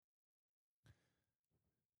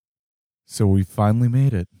So we finally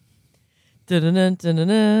made it. Dun-dun-dun,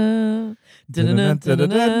 dun-dun-dun, dun-dun-dun,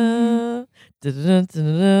 dun-dun-dun,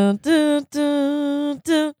 dun-dun-dun,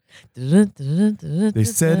 dun-dun-dun, dun-dun-dun. They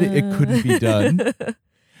said it couldn't be done.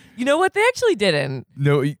 You know what? They actually didn't.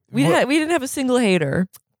 No, We didn't have a single hater.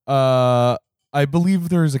 I believe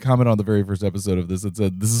there is a comment on the very first episode of this that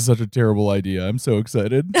said, "This is such a terrible idea. I'm so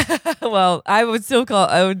excited." Well, I would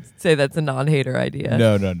say that's a non-hater idea.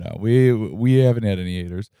 No. We haven't had any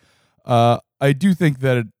haters. I do think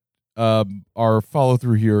that our follow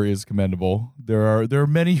through here is commendable. There are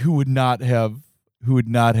many who would not have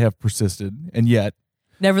persisted, and yet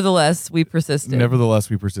Nevertheless, we persisted.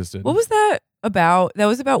 What was that about? That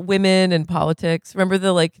was about women and politics. Remember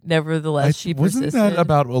the nevertheless she persisted? Wasn't that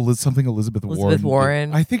about something Elizabeth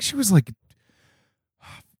Warren? I think she was like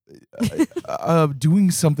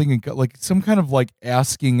doing something like some kind of like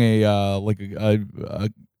asking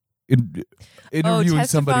interviewing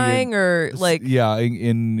somebody in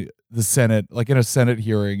the Senate, like in a Senate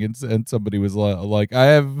hearing, and somebody was like,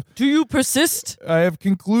 do you persist? I have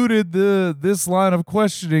concluded this line of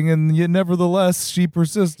questioning, and yet nevertheless she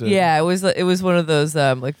persisted. Yeah, it was one of those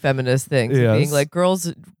like feminist things, being like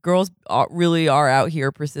girls really are out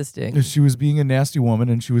here persisting. She was being a nasty woman,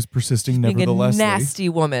 and she was persisting nevertheless. Being a nasty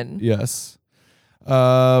woman. Yes.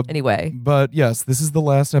 Anyway, but yes, this is the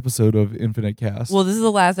last episode of Infinite Cast. Well, this is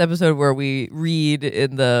the last episode where we read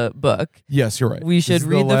in the book. Yes, you're right. We should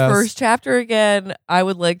read the first chapter again. I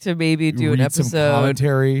would like to maybe do an episode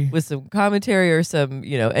with some commentary or some,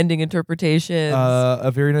 ending interpretations.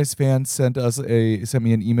 A very nice fan sent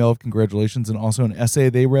me an email of congratulations and also an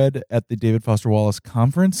essay they read at the David Foster Wallace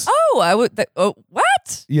conference. Oh,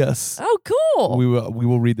 what? Yes. Oh, cool. We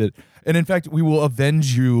will read that. And in fact, we will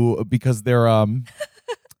avenge you because they're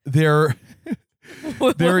Wait,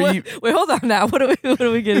 hold on now. What are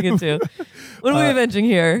we getting into? What are we avenging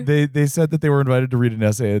here? They said that they were invited to read an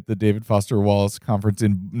essay at the David Foster Wallace conference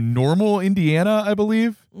in Normal, Indiana, I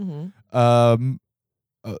believe. Mm-hmm.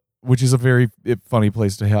 Which is a very funny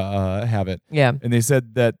place to have it. Yeah. And they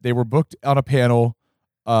said that they were booked on a panel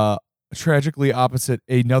tragically opposite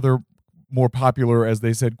another more popular, as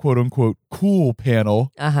they said, quote unquote, cool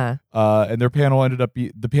panel. And their panel ended up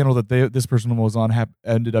the panel that this person was on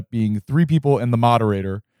ended up being 3 people and the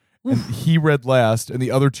moderator. And he read last, and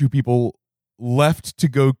the other 2 people left to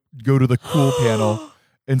go to the cool panel.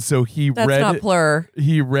 And so he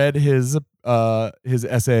read his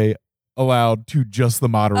essay aloud to just the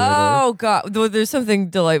moderator. Oh God, there's something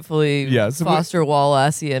delightfully Foster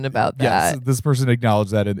Wallacean about that. Yes, this person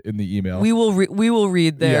acknowledged that in the email. We will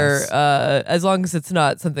read there, as long as it's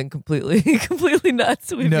not something completely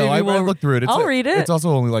nuts. I looked through it. I'll read it. It's also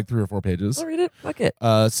only like 3 or 4 pages. I'll read it. Fuck it.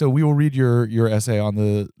 So we will read your essay on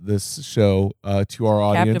this show to our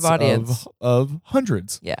audience of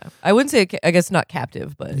hundreds. Yeah, I wouldn't say I guess not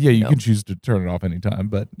captive, but you can choose to turn it off anytime.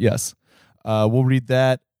 But yes, we'll read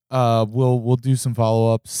that. We'll do some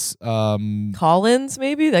follow-ups. Call-ins,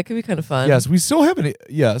 maybe that could be kind of fun. Yes, we had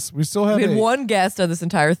one guest on this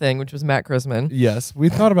entire thing, which was Matt Chrisman. Yes, we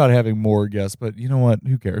thought about having more guests, but you know what?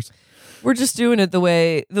 Who cares? We're just doing it the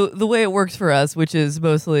way it works for us, which is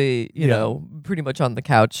mostly, pretty much on the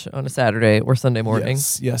couch on a Saturday or Sunday morning.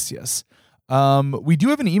 Yes. We do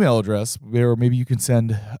have an email address where maybe you can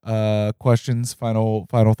send questions,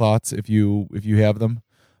 final thoughts if you have them.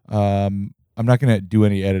 I'm not going to do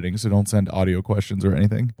any editing, so don't send audio questions or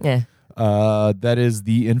anything. Yeah. That is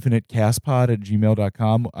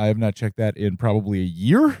theinfinitecastpod@gmail.com. I have not checked that in probably a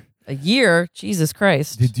year. A year? Jesus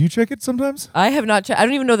Christ. Did you check it sometimes? I have not checked. I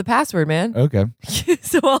don't even know the password, man. Okay.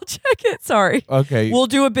 So I'll check it. Sorry. Okay. We'll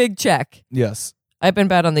do a big check. Yes. I've been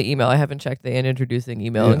bad on the email. I haven't checked the introducing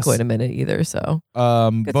email in quite a minute either. So,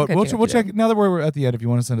 but we'll check now that we're at the end. If you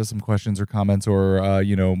want to send us some questions or comments or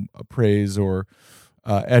praise or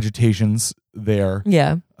agitations there.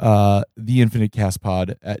 Yeah.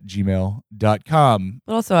 theinfinitecastpod@gmail.com.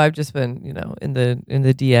 But also I've just been, in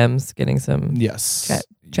the DMs getting some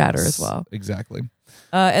chatter as well. Exactly.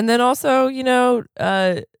 And then also,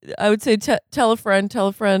 I would say tell a friend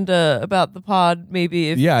about the pod maybe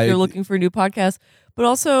if you're looking for a new podcast. But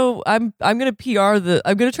also, I'm gonna try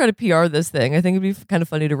to PR this thing. I think it'd be kind of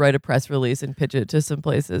funny to write a press release and pitch it to some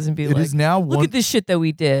places and be look at this shit that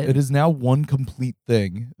we did. It is now one complete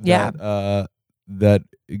thing that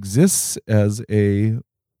exists as and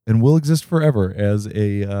will exist forever as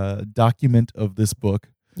a document of this book.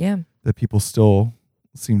 Yeah, that people still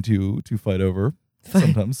seem to fight over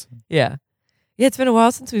sometimes. Yeah. It's been a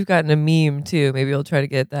while since we've gotten a meme too. Maybe I'll try to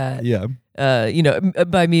get that. Yeah.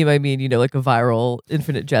 By meme I mean, like a viral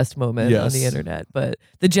Infinite Jest moment on the internet. But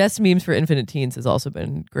the Jest memes for Infinite Teens has also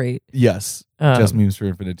been great. Yes. Jest memes for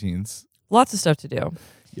Infinite Teens. Lots of stuff to do.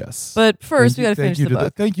 Yes. But first, we got to finish the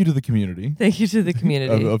book. Thank you to the community. Thank you to the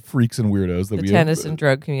community. of freaks and weirdos that the tennis and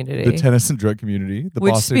drug community. The tennis and drug community.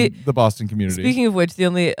 The Boston community. Speaking of which, the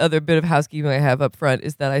only other bit of housekeeping I have up front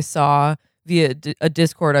is that I saw via a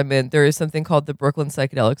Discord I'm in, there is something called the Brooklyn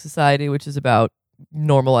Psychedelic Society, which is about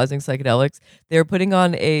normalizing psychedelics. They're putting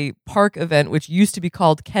on a park event, which used to be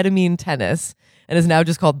called Ketamine Tennis and is now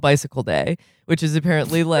just called Bicycle Day, which is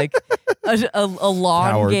apparently like a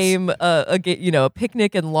lawn Cowards. game, a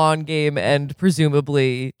picnic and lawn game, and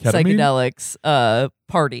presumably Ketamine? psychedelics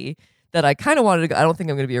party that I kind of wanted to go. I don't think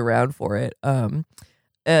I'm going to be around for it.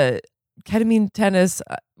 Ketamine tennis,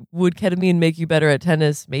 would ketamine make you better at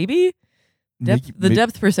tennis? Maybe.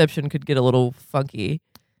 Depth perception could get a little funky.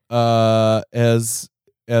 As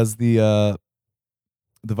the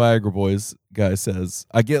Viagra Boys guy says,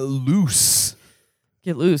 I get loose.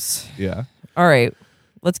 Get loose. Yeah. All right.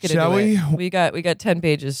 Let's get Shall into we? it. We got 10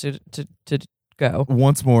 pages to go.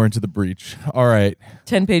 Once more into the breach. All right.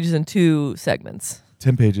 10 pages and 2 segments.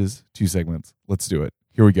 10 pages, 2 segments. Let's do it.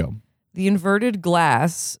 Here we go. The inverted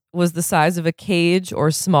glass was the size of a cage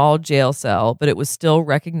or small jail cell, but it was still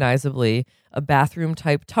recognizably a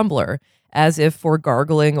bathroom-type tumbler, as if for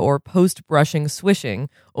gargling or post-brushing swishing,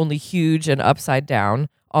 only huge and upside down,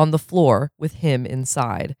 on the floor with him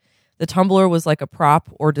inside. The tumbler was like a prop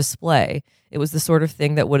or display. It was the sort of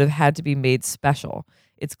thing that would have had to be made special.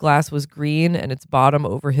 Its glass was green, and its bottom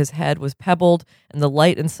over his head was pebbled, and the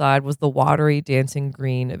light inside was the watery, dancing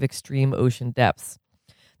green of extreme ocean depths.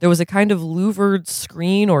 There was a kind of louvered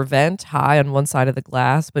screen or vent high on one side of the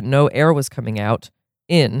glass, but no air was coming out.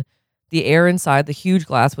 The air inside the huge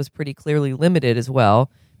glass was pretty clearly limited as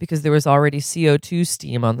well, because there was already CO2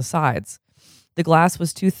 steam on the sides. The glass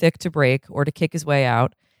was too thick to break or to kick his way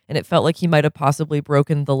out, and it felt like he might have possibly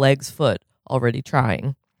broken the leg's foot, already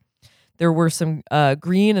trying. There were some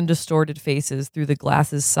green and distorted faces through the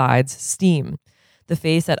glass's sides steam. The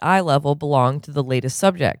face at eye level belonged to the latest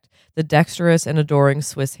subject, the dexterous and adoring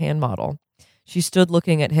Swiss hand model. She stood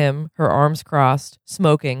looking at him, her arms crossed,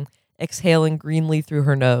 smoking, exhaling greenly through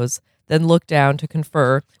her nose, then looked down to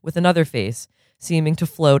confer with another face, seeming to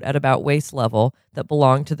float at about waist level, that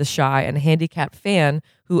belonged to the shy and handicapped fan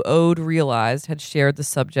who Ode realized had shared the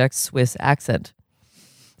subject's Swiss accent.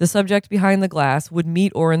 The subject behind the glass would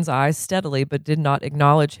meet Orin's eyes steadily, but did not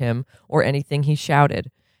acknowledge him or anything he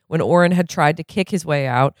shouted. When Orin had tried to kick his way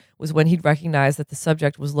out was when he'd recognized that the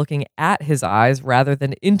subject was looking at his eyes rather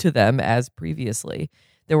than into them as previously.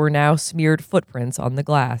 There were now smeared footprints on the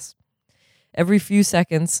glass. Every few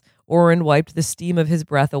seconds, Orin wiped the steam of his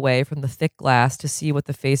breath away from the thick glass to see what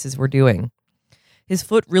the faces were doing. His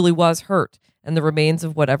foot really was hurt, and the remains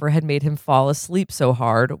of whatever had made him fall asleep so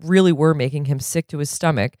hard really were making him sick to his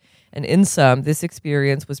stomach, and in sum, this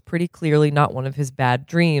experience was pretty clearly not one of his bad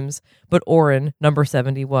dreams, but Orin, number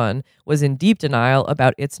 71, was in deep denial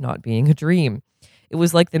about its not being a dream. It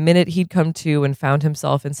was like the minute he'd come to and found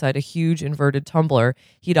himself inside a huge inverted tumbler,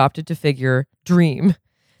 he'd opted to figure, dream.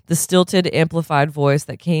 The stilted, amplified voice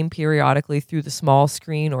that came periodically through the small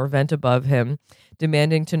screen or vent above him,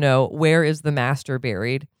 demanding to know where is the master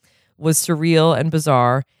buried, was surreal and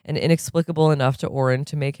bizarre and inexplicable enough to Orin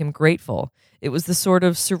to make him grateful. It was the sort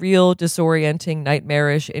of surreal, disorienting,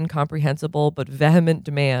 nightmarish, incomprehensible, but vehement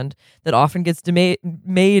demand that often gets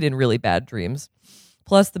made in really bad dreams.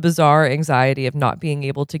 Plus the bizarre anxiety of not being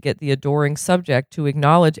able to get the adoring subject to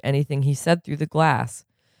acknowledge anything he said through the glass.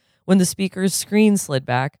 When the speaker's screen slid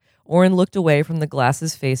back, Orin looked away from the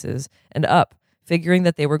glass's faces and up, figuring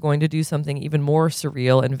that they were going to do something even more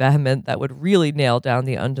surreal and vehement that would really nail down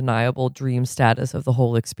the undeniable dream status of the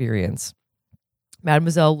whole experience.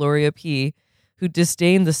 Mademoiselle Luria P., who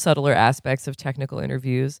disdained the subtler aspects of technical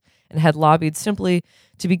interviews and had lobbied simply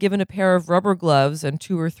to be given a pair of rubber gloves and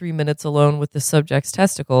 2 or 3 minutes alone with the subject's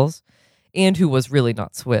testicles, and who was really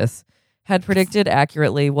not Swiss, had predicted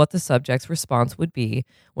accurately what the subject's response would be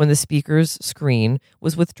when the speaker's screen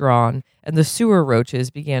was withdrawn and the sewer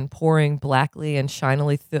roaches began pouring blackly and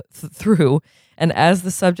shinily through, and as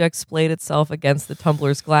the subject splayed itself against the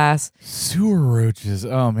tumbler's glass... Sewer roaches.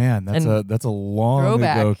 Oh, man, that's a long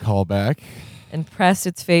ago callback. And pressed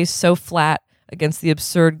its face so flat against the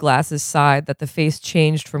absurd glass's side that the face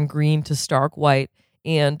changed from green to stark white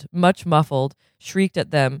and, much muffled, shrieked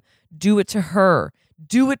at them, "Do it to her!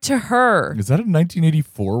 Do it to her!" Is that a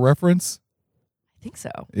 1984 reference? I think so.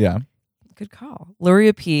 Yeah. Good call.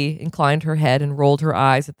 Luria P. inclined her head and rolled her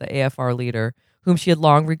eyes at the AFR leader, whom she had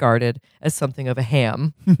long regarded as something of a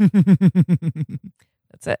ham.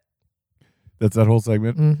 That's it. That's that whole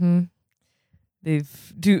segment? Mm-hmm.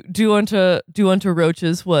 They've do unto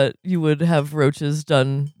roaches what you would have roaches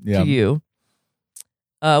done to you.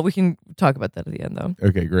 We can talk about that at the end, though.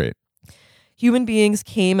 Okay, great. Human beings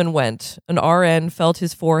came and went. An RN felt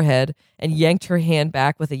his forehead and yanked her hand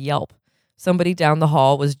back with a yelp. Somebody down the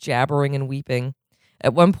hall was jabbering and weeping.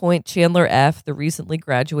 At one point, Chandler F., the recently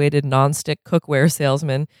graduated nonstick cookware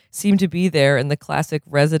salesman, seemed to be there in the classic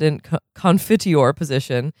resident confiteor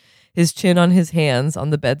position, his chin on his hands on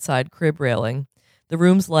the bedside crib railing. The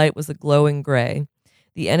room's light was a glowing gray.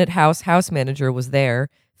 The Ennet House house manager was there,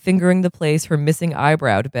 fingering the place her missing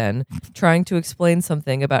eyebrow had been, trying to explain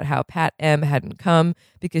something about how Pat M. hadn't come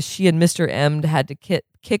because she and Mr. M. had to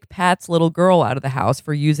kick Pat's little girl out of the house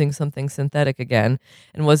for using something synthetic again,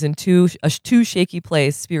 and was in a too shaky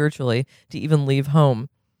place spiritually to even leave home.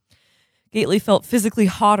 Gately felt physically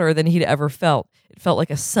hotter than he'd ever felt. It felt like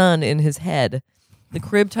a sun in his head. The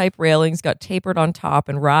crib-type railings got tapered on top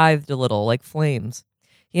and writhed a little like flames.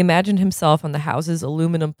 He imagined himself on the house's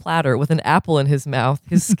aluminum platter with an apple in his mouth,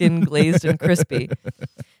 his skin glazed and crispy.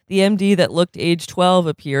 The MD that looked age 12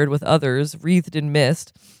 appeared with others, wreathed in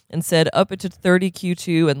mist, and said, up to 30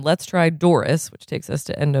 Q2 and let's try Doris, which takes us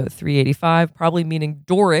to endnote 385, probably meaning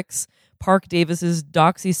Dorix, Park Davis's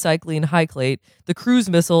doxycycline hyclate, the cruise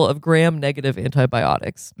missile of gram-negative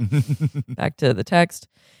antibiotics. Back to the text.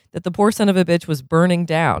 That the poor son of a bitch was burning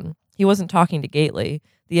down. He wasn't talking to Gately.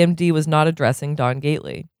 The MD was not addressing Don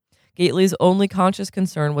Gately. Gately's only conscious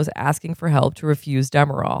concern was asking for help to refuse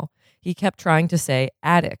Demerol. He kept trying to say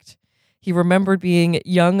addict. He remembered being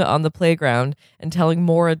young on the playground and telling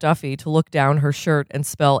Maura Duffy to look down her shirt and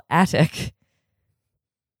spell attic.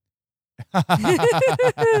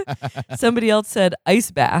 Somebody else said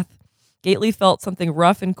ice bath. Gately felt something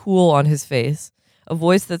rough and cool on his face. A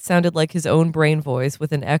voice that sounded like his own brain voice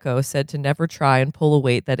with an echo said to never try and pull a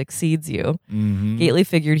weight that exceeds you. Mm-hmm. Gately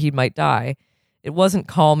figured he might die. It wasn't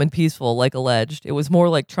calm and peaceful like alleged. It was more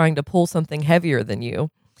like trying to pull something heavier than you.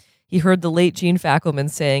 He heard the late Gene Fackelman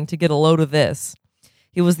saying to get a load of this.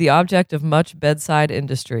 He was the object of much bedside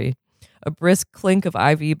industry. A brisk clink of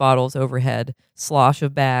IV bottles overhead, slosh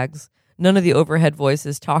of bags. None of the overhead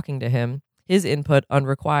voices talking to him. His input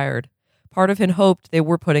unrequired. Part of him hoped they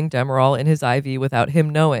were putting Demerol in his IV without him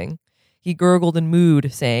knowing. He gurgled and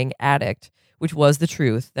mooed, saying addict, which was the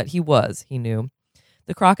truth, that he knew.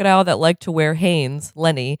 The crocodile that liked to wear Hanes,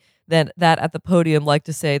 Lenny, that at the podium liked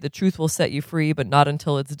to say, the truth will set you free, but not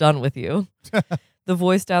until it's done with you. The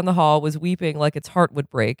voice down the hall was weeping like its heart would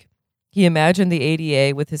break. He imagined the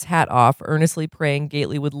ADA with his hat off, earnestly praying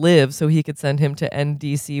Gately would live so he could send him to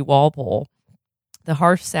NDC Walpole. The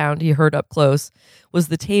harsh sound he heard up close was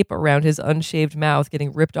the tape around his unshaved mouth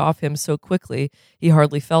getting ripped off him so quickly he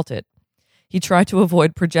hardly felt it. He tried to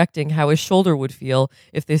avoid projecting how his shoulder would feel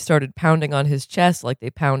if they started pounding on his chest like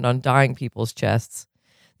they pound on dying people's chests.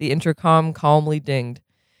 The intercom calmly dinged.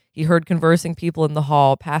 He heard conversing people in the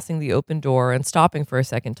hall passing the open door and stopping for a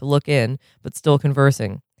second to look in, but still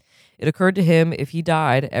conversing. It occurred to him if he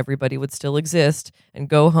died, everybody would still exist and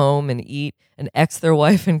go home and eat and X their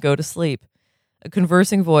wife and go to sleep. A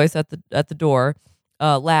conversing voice at the door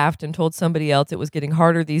laughed and told somebody else it was getting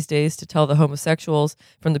harder these days to tell the homosexuals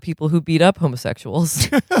from the people who beat up homosexuals.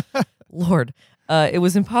 Lord, it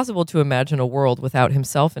was impossible to imagine a world without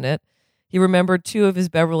himself in it. He remembered 2 of his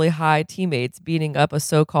Beverly High teammates beating up a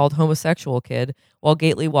so-called homosexual kid while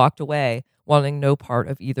Gately walked away, wanting no part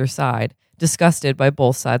of either side, disgusted by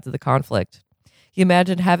both sides of the conflict. He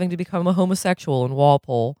imagined having to become a homosexual in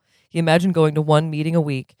Walpole. He imagined going to 1 meeting a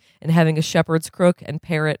week and having a shepherd's crook and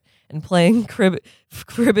parrot and playing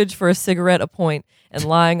cribbage for a cigarette a point and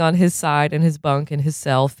lying on his side in his bunk in his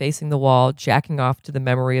cell facing the wall, jacking off to the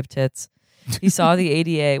memory of tits. He saw the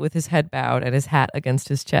ADA with his head bowed and his hat against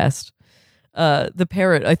his chest. The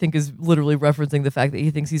parrot, I think, is literally referencing the fact that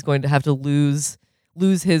he thinks he's going to have to lose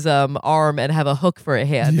his arm and have a hook for a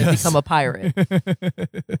hand and become a pirate.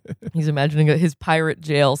 He's imagining his pirate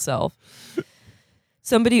jail self.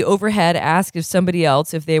 Somebody overhead asked somebody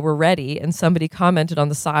else if they were ready, and somebody commented on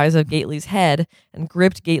the size of Gately's head and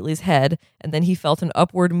gripped Gately's head, and then he felt an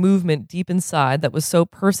upward movement deep inside that was so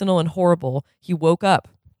personal and horrible, he woke up.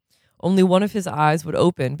 Only one of his eyes would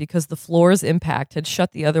open because the floor's impact had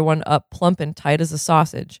shut the other one up plump and tight as a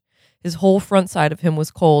sausage. His whole front side of him was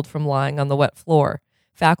cold from lying on the wet floor.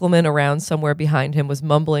 Fackelman around somewhere behind him was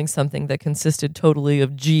mumbling something that consisted totally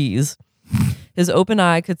of G's. His open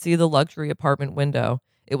eye could see the luxury apartment window.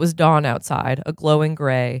 It was dawn outside, a glowing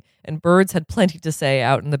gray, and birds had plenty to say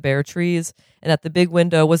out in the bare trees, and at the big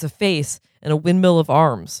window was a face and a windmill of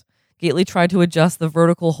arms. Gately tried to adjust the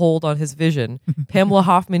vertical hold on his vision. Pamela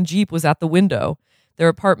Hoffman Jeep was at the window. Their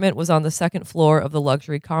apartment was on the second floor of the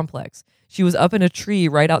luxury complex. She was up in a tree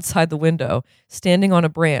right outside the window, standing on a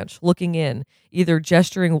branch, looking in, either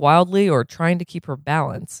gesturing wildly or trying to keep her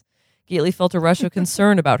balance. Gately felt a rush of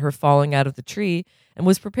concern about her falling out of the tree and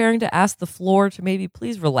was preparing to ask the floor to maybe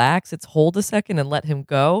please relax its hold a second and let him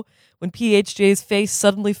go when PHJ's face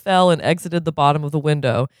suddenly fell and exited the bottom of the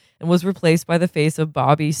window and was replaced by the face of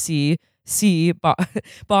Bobby C.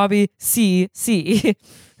 Bobby C.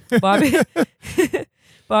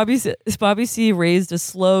 Bobby C. raised a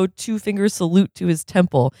slow two-finger salute to his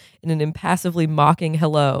temple in an impassively mocking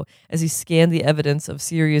hello as he scanned the evidence of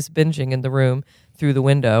serious binging in the room through the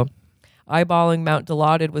window. Eyeballing Mount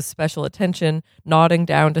Dilaudid with special attention, nodding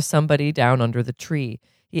down to somebody down under the tree.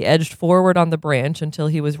 He edged forward on the branch until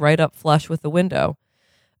he was right up flush with the window,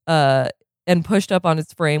 and pushed up on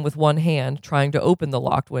its frame with one hand, trying to open the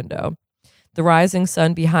locked window. The rising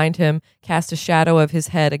sun behind him cast a shadow of his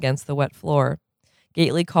head against the wet floor.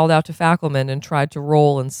 Gately called out to Fackelman and tried to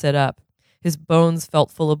roll and sit up. His bones felt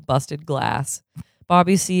full of busted glass.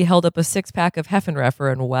 Bobby C. held up a six-pack of Heffenreffer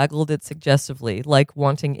and waggled it suggestively, like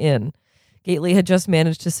wanting in. Gately had just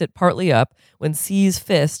managed to sit partly up when C's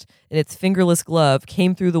fist, in its fingerless glove,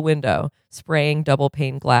 came through the window, spraying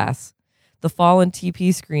double-pane glass. The fallen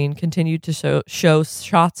TP screen continued to show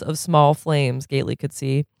shots of small flames Gately could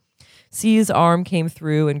see. C's arm came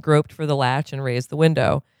through and groped for the latch and raised the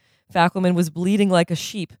window. Fackelman was bleeding like a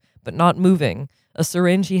sheep, but not moving. A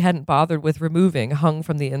syringe he hadn't bothered with removing hung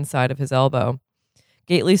from the inside of his elbow.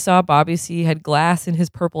 Gately saw Bobby C. had glass in his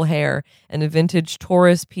purple hair and a vintage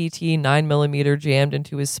Taurus PT 9mm jammed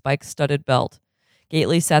into his spike-studded belt.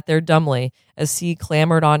 Gately sat there dumbly as C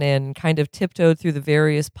clambered on in and kind of tiptoed through the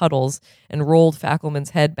various puddles and rolled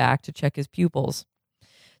Fackelman's head back to check his pupils.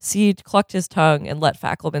 C clucked his tongue and let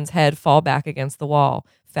Fackelman's head fall back against the wall,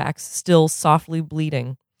 Fax still softly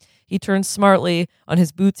bleeding. He turned smartly on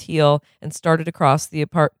his boot's heel and started across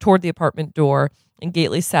toward the apartment door, and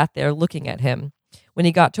Gately sat there looking at him. When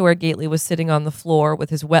he got to where Gately was sitting on the floor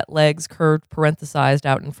with his wet legs curved parenthesized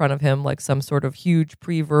out in front of him like some sort of huge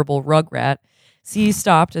pre-verbal rugrat, C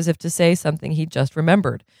stopped as if to say something he'd just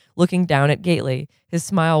remembered, looking down at Gately, his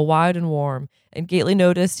smile wide and warm, and Gately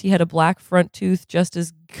noticed he had a black front tooth just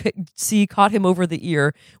as C caught him over the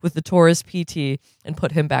ear with the Taurus PT and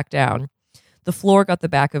put him back down. The floor got the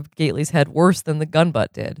back of Gately's head worse than the gun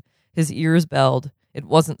butt did. His ears belled. It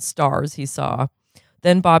wasn't stars he saw.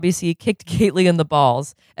 Then Bobby C. kicked Gately in the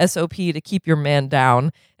balls, SOP to keep your man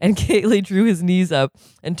down, and Gately drew his knees up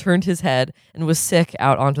and turned his head and was sick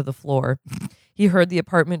out onto the floor. He heard the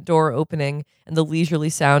apartment door opening and the leisurely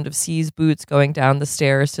sound of C's boots going down the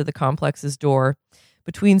stairs to the complex's door.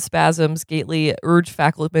 Between spasms, Gately urged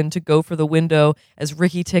Fackelman to go for the window as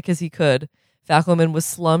rickety-tick as he could. Fackelman was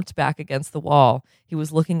slumped back against the wall. He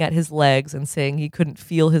was looking at his legs and saying he couldn't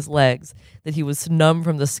feel his legs, that he was numb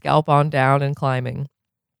from the scalp on down and climbing.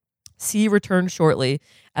 C returned shortly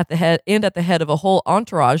at the head of a whole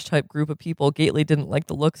entourage-type group of people Gately didn't like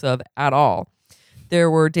the looks of at all. There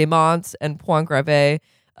were Desmonts and Pointgravé,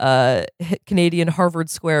 Canadian Harvard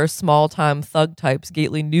Square small-time thug types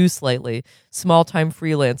Gately knew slightly, small-time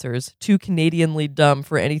freelancers, too Canadianly dumb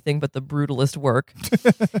for anything but the brutalist work.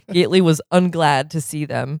 Gately was unglad to see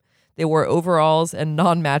them. They wore overalls and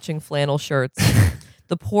non-matching flannel shirts.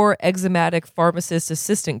 The poor eczematic pharmacist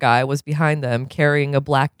assistant guy was behind them, carrying a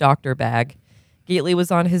black doctor bag. Gately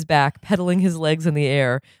was on his back, pedaling his legs in the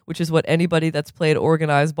air, which is what anybody that's played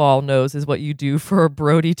organized ball knows is what you do for a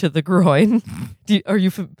Brody to the groin. Are you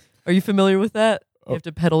familiar with that? You have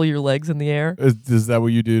to pedal your legs in the air. Is that what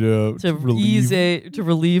you do to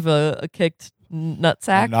relieve a kicked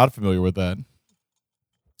nutsack? I'm not familiar with that.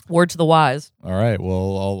 Word to the wise. All right.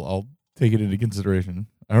 Well, I'll take it into consideration.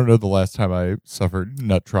 I don't know the last time I suffered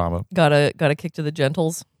nut trauma. Got a kick to the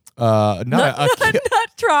gentles. Nut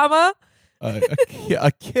trauma.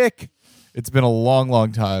 A kick. It's been a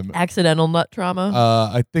long time. Accidental nut trauma.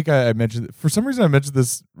 I think I mentioned, for some reason I mentioned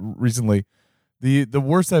this recently. The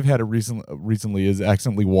worst I've had recently is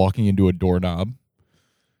accidentally walking into a doorknob.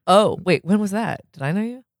 Oh wait, when was that? Did I know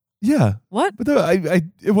you? Yeah. What? But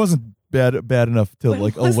it wasn't bad enough to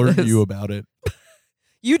alert you about it.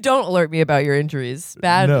 You don't alert me about your injuries.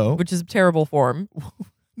 Bad, no. Which is terrible form.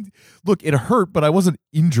 Look, it hurt, but I wasn't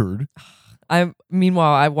injured.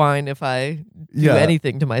 Meanwhile, I whine if I do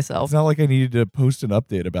anything to myself. It's not like I needed to post an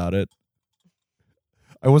update about it.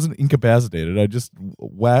 I wasn't incapacitated. I just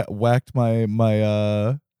whacked my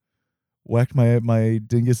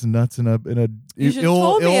dingus nuts in a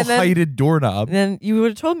ill-heighted doorknob. And then you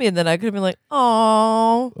would have told me, and then I could have been like,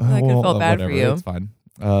 "Oh," I could have felt bad whatever, for you. It's fine.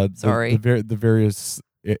 Sorry. The various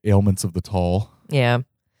ailments of the tall. Yeah.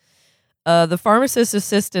 The pharmacist's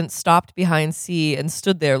assistant stopped behind C and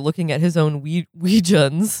stood there looking at his own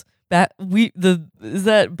Weejuns. Is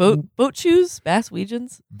that boat shoes? Bass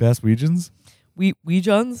Weejuns? Bass Weejuns?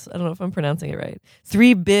 Weejuns? I don't know if I'm pronouncing it right.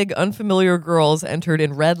 3 big, unfamiliar girls entered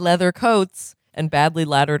in red leather coats and badly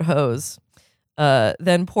laddered hose.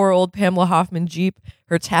 Then poor old Pamela Hoffman Jeep,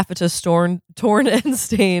 her taffeta torn and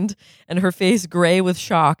stained, and her face gray with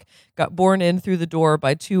shock, got borne in through the door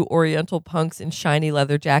by 2 Oriental punks in shiny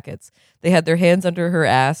leather jackets. They had their hands under her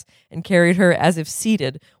ass and carried her as if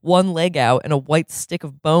seated, one leg out and a white stick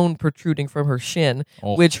of bone protruding from her shin,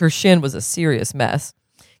 which her shin was a serious mess.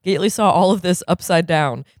 Gately saw all of this upside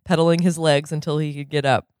down, pedaling his legs until he could get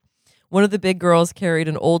up. One of the big girls carried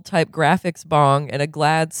an old-type graphics bong and a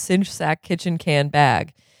Glad cinch sack kitchen can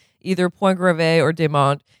bag. Either Pointgravé or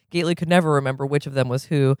Desmont, Gately could never remember which of them was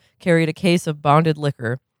who, carried a case of bonded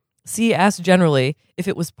liquor. C asked generally if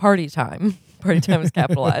it was party time. Party time is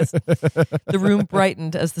capitalized. The room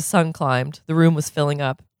brightened as the sun climbed. The room was filling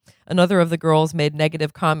up. Another of the girls made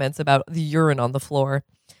negative comments about the urine on the floor.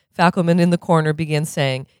 Fackelman in the corner began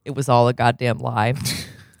saying it was all a goddamn lie.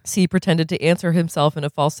 C pretended to answer himself in a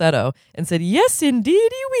falsetto and said, "Yes, indeedy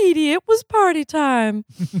weedy, it was party time."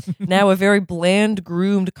 Now a very bland,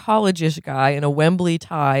 groomed, college-ish guy in a Wembley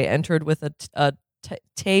tie entered with a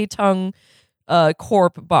Tay-tung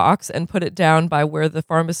corp box and put it down by where the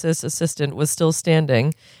pharmacist's assistant was still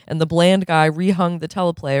standing, and the bland guy rehung the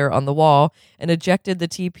teleplayer on the wall and ejected the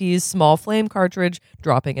TP's small flame cartridge,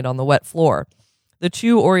 dropping it on the wet floor. The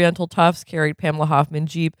 2 Oriental toughs carried Pamela Hoffman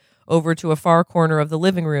Jeep over to a far corner of the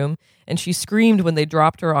living room, and she screamed when they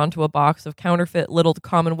dropped her onto a box of counterfeit little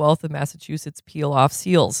Commonwealth of Massachusetts peel-off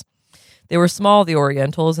seals. They were small, the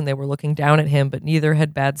Orientals, and they were looking down at him, but neither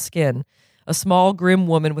had bad skin. A small, grim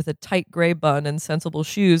woman with a tight gray bun and sensible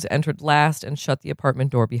shoes entered last and shut the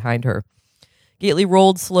apartment door behind her. Gately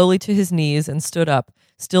rolled slowly to his knees and stood up,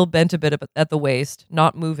 still bent a bit at the waist,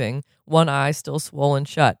 not moving, one eye still swollen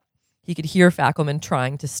shut. He could hear Fackelman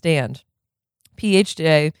trying to stand.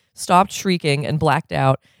 PhD stopped shrieking and blacked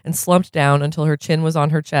out and slumped down until her chin was on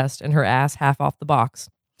her chest and her ass half off the box.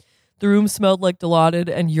 The room smelled like Dilaudid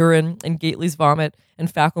and urine and Gately's vomit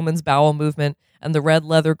and Fackelman's bowel movement and the red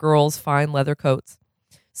leather girls' fine leather coats.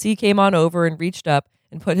 C came on over and reached up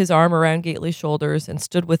and put his arm around Gately's shoulders and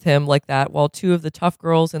stood with him like that while 2 of the tough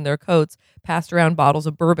girls in their coats passed around bottles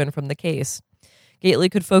of bourbon from the case. Gately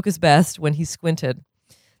could focus best when he squinted.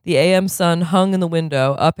 The AM sun hung in the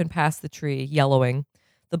window, up and past the tree, yellowing.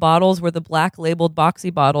 The bottles were the black-labeled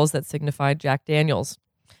boxy bottles that signified Jack Daniels.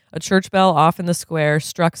 A church bell off in the square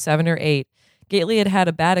struck 7 or 8. Gately had had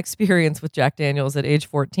a bad experience with Jack Daniels at age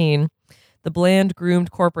 14. The bland, groomed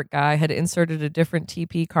corporate guy had inserted a different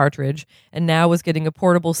TP cartridge and now was getting a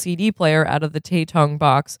portable CD player out of the Tay-tung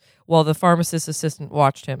box while the pharmacist's assistant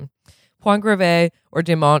watched him. Pointgravé or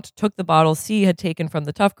Desmont took the bottle C had taken from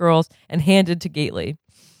the tough girls and handed to Gately.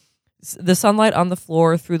 The sunlight on the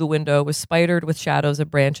floor through the window was spidered with shadows of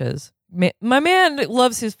branches. My man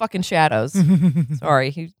loves his fucking shadows. Sorry,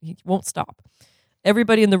 he won't stop.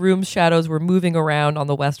 Everybody in the room's shadows were moving around on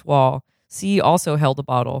the west wall. C also held a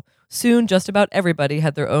bottle. Soon, just about everybody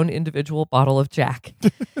had their own individual bottle of Jack.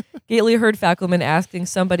 Gately heard Fackelman asking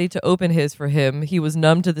somebody to open his for him. He was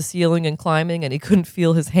numb to the ceiling and climbing, and he couldn't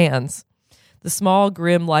feel his hands. The small,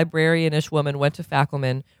 grim, librarianish woman went to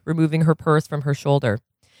Fackelman, removing her purse from her shoulder.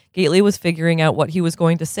 Gately was figuring out what he was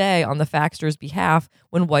going to say on the Faxter's behalf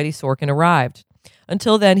when Whitey Sorkin arrived.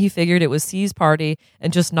 Until then, he figured it was C's party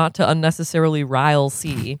and just not to unnecessarily rile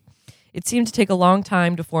C. It seemed to take a long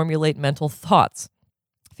time to formulate mental thoughts.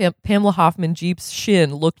 Pamela Hoffman Jeep's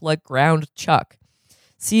shin looked like ground chuck.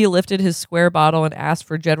 C lifted his square bottle and asked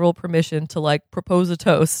for general permission to, propose a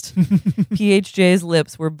toast. PHJ's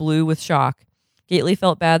lips were blue with shock. Gately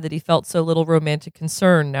felt bad that he felt so little romantic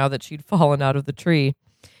concern now that she'd fallen out of the tree.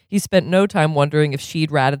 He spent no time wondering if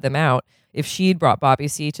she'd ratted them out, if she'd brought Bobby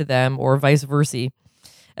C to them, or vice versa.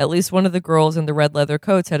 At least one of the girls in the red leather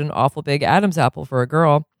coats had an awful big Adam's apple for a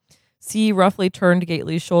girl. C roughly turned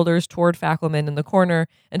Gately's shoulders toward Fackelman in the corner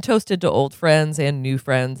and toasted to old friends and new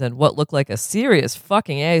friends and what looked like a serious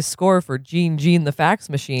fucking A score for Gene the fax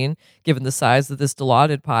machine, given the size of this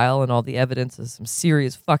Dilaudid pile and all the evidence of some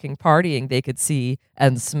serious fucking partying they could see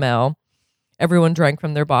and smell. Everyone drank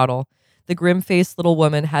from their bottle. The grim-faced little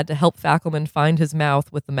woman had to help Fackelman find his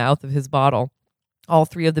mouth with the mouth of his bottle. All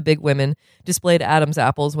 3 of the big women displayed Adam's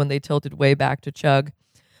apples when they tilted way back to chug.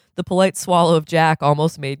 The polite swallow of Jack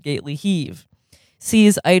almost made Gately heave.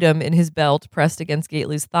 C's item in his belt pressed against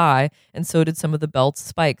Gately's thigh, and so did some of the belt's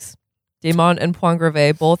spikes. Desmont and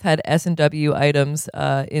Pointgravé both had S&W items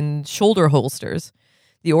in shoulder holsters.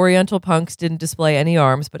 The Oriental punks didn't display any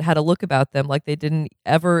arms, but had a look about them like they didn't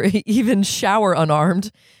ever even shower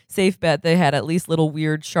unarmed. Safe bet they had at least little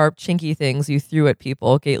weird, sharp, chinky things you threw at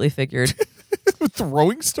people, Gately figured.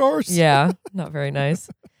 Throwing stars? Yeah, not very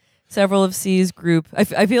nice. Several of C's group...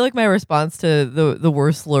 I feel like my response to the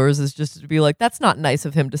worst slurs is just to be like, that's not nice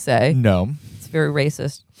of him to say. No. It's very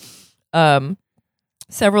racist.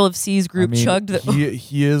 Several of C's group chugged...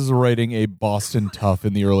 He is writing a Boston tough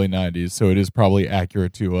in the early 90s, so it is probably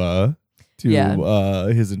accurate to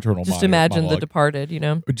his internal Just imagine monologue. The Departed, you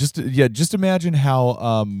know? Just imagine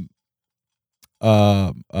how...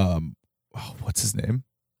 what's his name?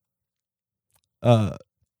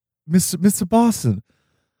 Mr. Boston.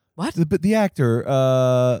 What? The actor.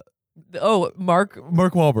 Mark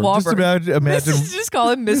Wahlberg. Just imagine. Just call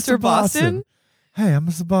him Mr. Boston. Hey, I'm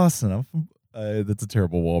Mr. Boston. I'm from. That's a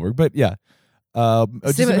terrible Wahlberg, but yeah.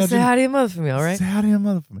 Say hi to your mother for me, all right? Say hi to your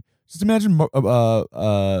mother for me. Just imagine Mark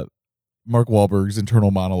Wahlberg's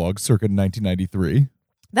internal monologue circa 1993.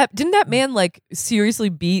 Didn't that man like seriously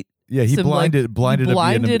beat? Yeah, he blinded a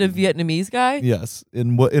Vietnamese guy. Yes,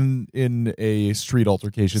 in a street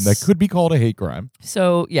altercation that could be called a hate crime.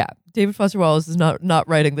 So yeah, David Foster Wallace is not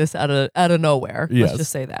writing this out of nowhere. Yes. Let's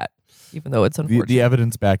just say that, even though it's unfortunate. The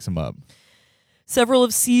evidence backs him up. Several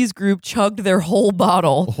of C's group chugged their whole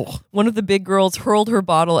bottle. Oh. One of the big girls hurled her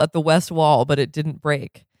bottle at the west wall, but it didn't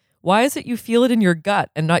break. Why is it you feel it in your gut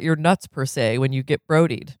and not your nuts per se when you get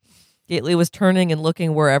brodied? Gately was turning and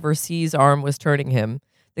looking wherever C's arm was turning him.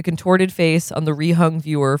 The contorted face on the rehung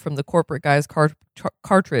viewer from the corporate guy's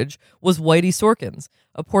cartridge was Whitey Sorkin's,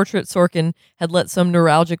 a portrait Sorkin had let some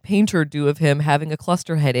neuralgic painter do of him having a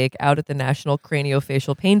cluster headache out at the National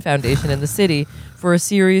Craniofacial Pain Foundation in the city for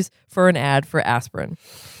an ad for aspirin.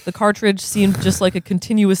 The cartridge seemed just like a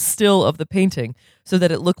continuous still of the painting, so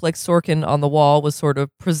that it looked like Sorkin on the wall was sort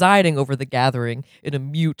of presiding over the gathering in a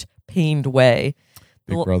mute, pained way.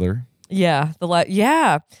 Big brother. Yeah. The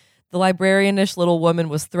librarianish little woman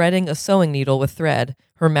was threading a sewing needle with thread,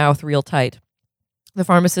 her mouth real tight. The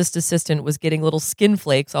pharmacist assistant was getting little skin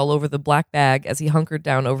flakes all over the black bag as he hunkered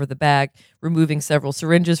down over the bag, removing several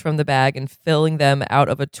syringes from the bag and filling them out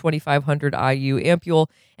of a 2500 IU ampule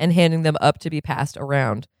and handing them up to be passed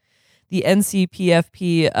around. The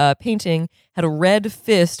NCPFP painting had a red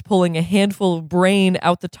fist pulling a handful of brain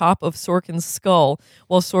out the top of Sorkin's skull,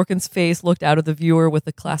 while Sorkin's face looked out of the viewer with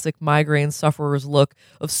the classic migraine sufferer's look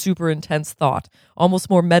of super intense thought, almost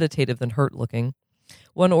more meditative than hurt looking.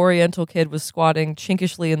 One Oriental kid was squatting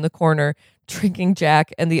chinkishly in the corner, drinking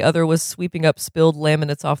Jack, and the other was sweeping up spilled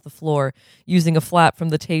laminates off the floor, using a flap from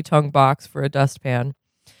the Tay-Tung box for a dustpan.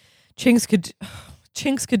 Chinks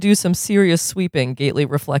could do some serious sweeping, Gately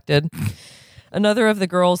reflected. Another of the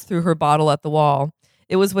girls threw her bottle at the wall.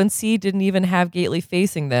 It was when C didn't even have Gately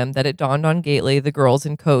facing them that it dawned on Gately the girls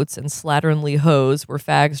in coats and slatternly hose were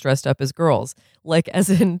fags dressed up as girls, like as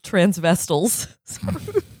in transvestals. It's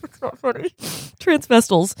not funny.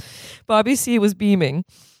 Transvestals. Bobby C was beaming.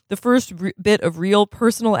 The first bit of real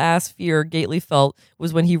personal ass fear Gately felt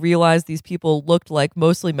was when he realized these people looked like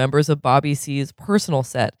mostly members of Bobby C's personal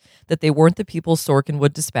set, that they weren't the people Sorkin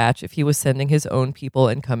would dispatch if he was sending his own people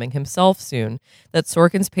and coming himself soon, that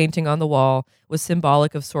Sorkin's painting on the wall was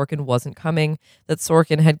symbolic of Sorkin wasn't coming, that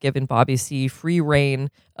Sorkin had given Bobby C free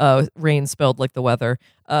reign, rain spelled like the weather,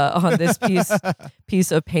 on this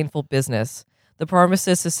piece of painful business. The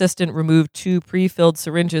pharmacist's assistant removed 2 pre-filled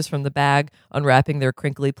syringes from the bag, unwrapping their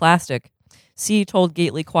crinkly plastic. C told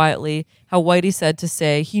Gately quietly how Whitey said to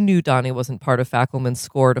say he knew Donnie wasn't part of Fackelman's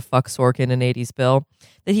score to fuck Sorkin and 80s Bill,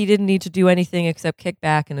 that he didn't need to do anything except kick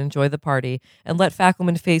back and enjoy the party and let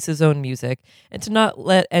Fackelman face his own music, and to not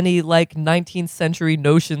let any 19th century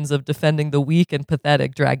notions of defending the weak and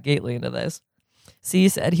pathetic drag Gately into this. C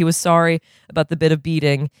said he was sorry about the bit of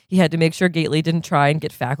beating. He had to make sure Gately didn't try and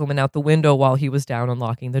get Fackelman out the window while he was down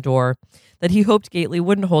unlocking the door. That he hoped Gately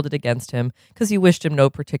wouldn't hold it against him because he wished him no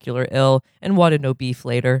particular ill and wanted no beef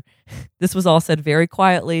later. This was all said very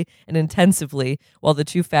quietly and intensively while the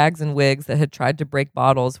 2 fags in wigs that had tried to break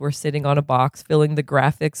bottles were sitting on a box filling the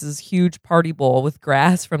graphics' huge party bowl with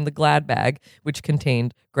grass from the Glad bag, which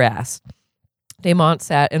contained grass. Desmont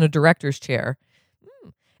sat in a director's chair.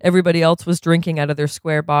 Everybody else was drinking out of their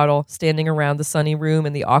square bottle, standing around the sunny room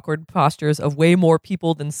in the awkward postures of way more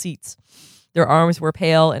people than seats. Their arms were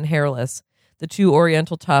pale and hairless. The 2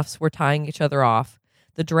 Oriental toughs were tying each other off.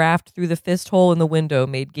 The draft through the fist hole in the window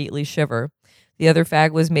made Gately shiver. The other fag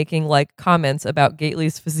was making comments about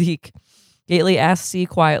Gately's physique. Gately asked C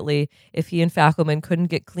quietly if he and Fackelman couldn't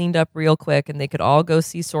get cleaned up real quick and they could all go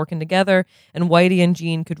see Sorkin together, and Whitey and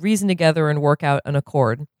Jean could reason together and work out an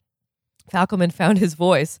accord. Falcoman found his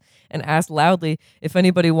voice and asked loudly if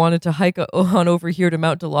anybody wanted to hike on over here to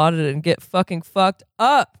Mount Dilaudid and get fucking fucked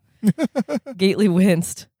up. Gately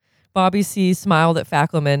winced. Bobby C. smiled at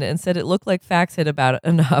Falcoman and said it looked like Fax had about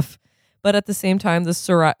enough. But at the same time, the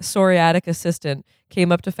psoriatic assistant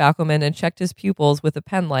came up to Falcoman and checked his pupils with a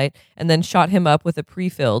pen light and then shot him up with a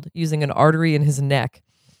pre-filled using an artery in his neck.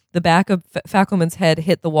 The back of Falcoman's head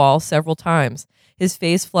hit the wall several times, his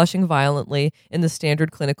face flushing violently in the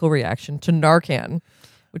standard clinical reaction to Narcan,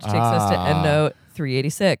 which takes us to endnote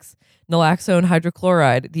 386. Naloxone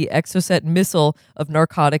hydrochloride, the Exocet missile of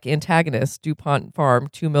narcotic antagonists, DuPont Farm,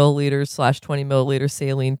 2 milliliters / 20 milliliter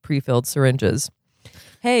saline pre-filled syringes.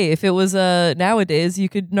 Hey, if it was nowadays, you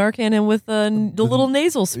could Narcan him with the little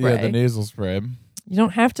nasal spray. Yeah, the nasal spray. You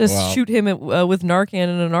don't have to shoot him with Narcan in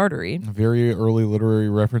an artery. A very early literary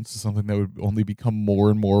reference to something that would only become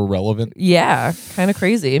more and more relevant. Yeah, kind of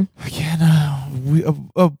crazy. Again,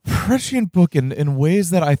 a prescient book in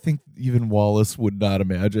ways that I think even Wallace would not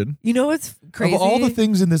imagine. You know what's crazy? Of all the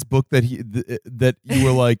things in this book that that you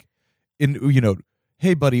were like,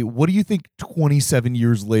 hey, buddy, what do you think 27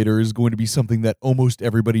 years later is going to be something that almost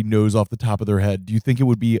everybody knows off the top of their head? Do you think it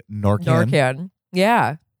would be Narcan? Narcan.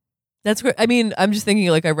 Yeah. That's great. I mean, I'm just thinking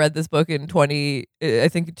like I read this book in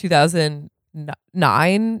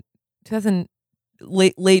 2009,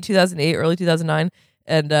 late 2008, early 2009.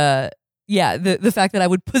 And the fact that I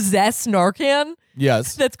would possess Narcan.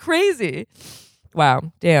 Yes. That's crazy.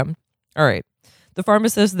 Wow. Damn. All right. The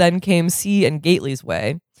pharmacist then came C and Gately's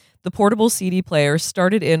way. The portable CD player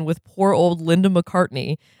started in with poor old Linda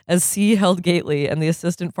McCartney as C held Gately and the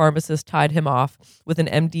assistant pharmacist tied him off with an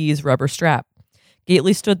MD's rubber strap.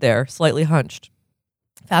 Gately stood there, slightly hunched.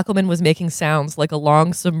 Falcoman was making sounds like a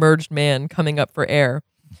long submerged man coming up for air.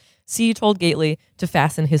 C told Gately to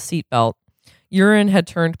fasten his seatbelt. Urine had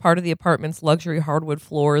turned part of the apartment's luxury hardwood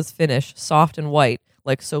floors finish soft and white,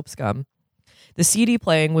 like soap scum. The CD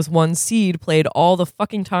playing was one Seed played all the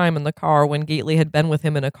fucking time in the car when Gately had been with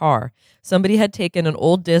him in a car. Somebody had taken an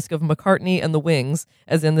old disc of McCartney and the Wings,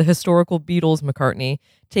 as in the historical Beatles McCartney,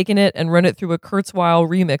 taken it and run it through a Kurzweil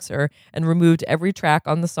remixer and removed every track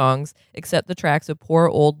on the songs except the tracks of poor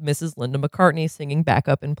old Mrs. Linda McCartney singing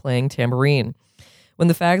backup and playing tambourine. When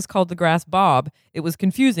the fags called the grass Bob, it was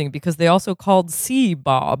confusing because they also called C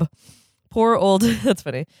Bob. Poor old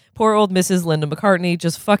Mrs. Linda McCartney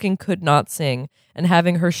just fucking could not sing, and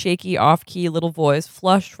having her shaky off-key little voice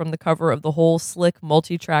flushed from the cover of the whole slick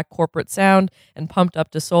multi-track corporate sound and pumped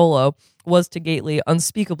up to solo was to Gately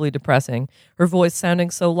unspeakably depressing, her voice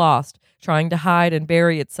sounding so lost, trying to hide and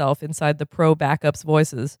bury itself inside the pro backup's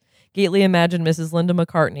voices. Gately imagined Mrs. Linda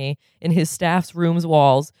McCartney in his staff's room's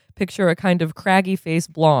walls, picture a kind of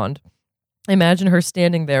craggy-faced blonde. Imagine her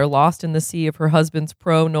standing there, lost in the sea of her husband's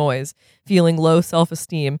pro-noise, feeling low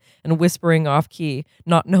self-esteem and whispering off-key,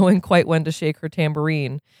 not knowing quite when to shake her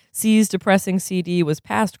tambourine. C's depressing CD was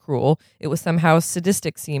past cruel. It was somehow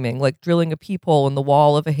sadistic seeming, like drilling a peephole in the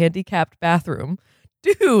wall of a handicapped bathroom.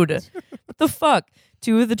 Dude, what the fuck?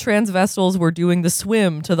 Two of the transvestals were doing the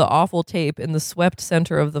swim to the awful tape in the swept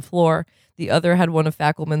center of the floor. The other had one of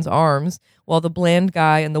Falcoman's arms, while the bland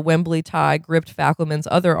guy in the Wembley tie gripped Falcoman's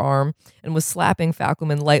other arm and was slapping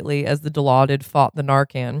Falcoman lightly as the Dilaudid fought the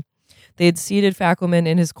Narcan. They had seated Falcoman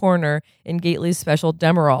in his corner in Gately's special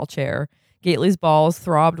Demerol chair. Gately's balls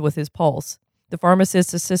throbbed with his pulse. The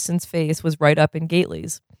pharmacist's assistant's face was right up in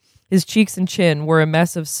Gately's. His cheeks and chin were a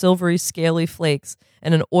mess of silvery, scaly flakes,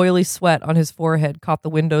 and an oily sweat on his forehead caught the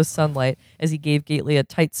window's sunlight as he gave Gately a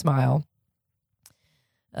tight smile.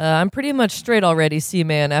 I'm pretty much straight already,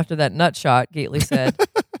 C-Man, after that nut shot, Gately said,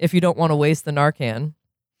 if you don't want to waste the Narcan.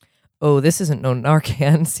 Oh, this isn't no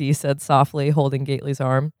Narcan, C said softly, holding Gately's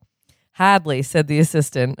arm. Hadley, said the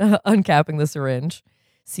assistant, uncapping the syringe.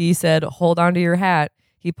 C said, hold on to your hat.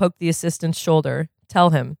 He poked the assistant's shoulder.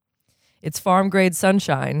 Tell him. It's farm-grade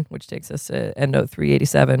sunshine, which takes us to endnote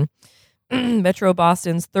 387. Metro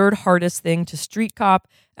Boston's third hardest thing to street cop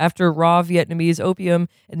after raw Vietnamese opium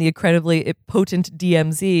and the incredibly potent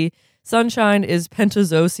DMZ. Sunshine is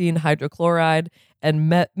pentazocine hydrochloride and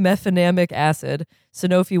mefenamic acid.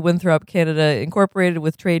 Sanofi Winthrop Canada Incorporated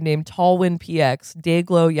with trade name Talwin PX,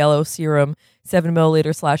 Dayglow Yellow Serum, 7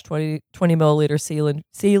 milliliter / 20 milliliter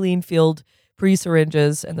saline filled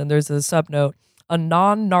pre-syringes. And then there's a subnote. A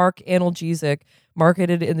non-narc analgesic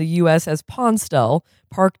marketed in the U.S. as Ponstel,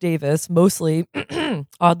 Park Davis, mostly,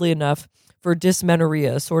 oddly enough, for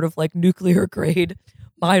dysmenorrhea, sort of like nuclear grade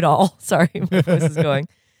Midol. Sorry, my voice is going.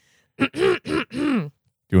 Doing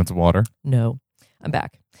some water? No, I'm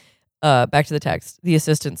back. Back to the text. The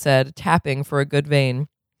assistant said, tapping for a good vein.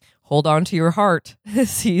 Hold on to your heart,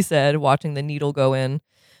 he said, watching the needle go in.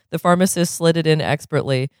 The pharmacist slid it in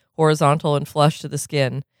expertly, horizontal and flush to the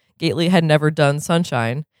skin. Gately had never done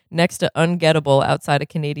sunshine, next to ungettable outside a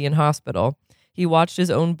Canadian hospital. He watched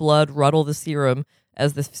his own blood ruddle the serum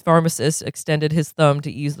as the pharmacist extended his thumb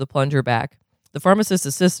to ease the plunger back. The pharmacist's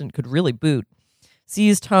assistant could really boot.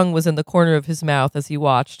 C's tongue was in the corner of his mouth as he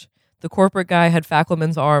watched. The corporate guy had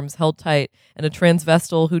Fackelman's arms held tight, and a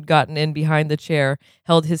transvestal who'd gotten in behind the chair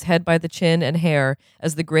held his head by the chin and hair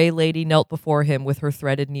as the gray lady knelt before him with her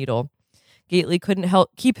threaded needle. Gately couldn't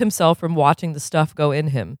keep himself from watching the stuff go in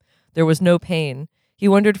him. There was no pain. He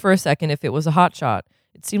wondered for a second if it was a hot shot.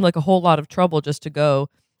 It seemed like a whole lot of trouble just to go.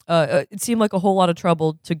 Just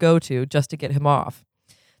to get him off.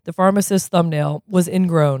 The pharmacist's thumbnail was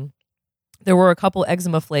ingrown. There were a couple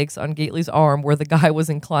eczema flakes on Gately's arm where the guy was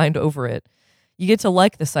inclined over it. You get to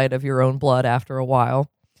like the sight of your own blood after a while.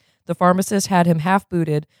 The pharmacist had him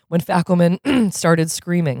half-booted when Fackelman started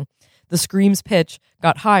screaming. The scream's pitch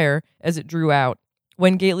got higher as it drew out.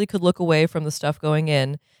 When Gately could look away from the stuff going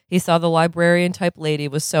in, he saw the librarian-type lady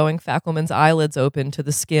was sewing Fackelman's eyelids open to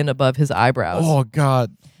the skin above his eyebrows. Oh,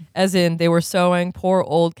 God. As in, they were sewing poor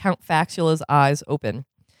old Count Facula's eyes open.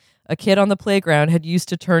 A kid on the playground had used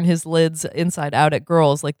to turn his lids inside out at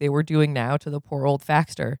girls like they were doing now to the poor old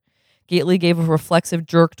Faxter. Gately gave a reflexive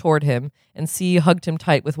jerk toward him, and C hugged him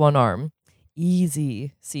tight with one arm.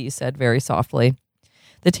 Easy, C said very softly.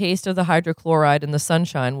 The taste of the hydrochloride in the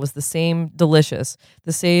sunshine was the same delicious,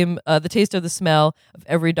 the taste of the smell of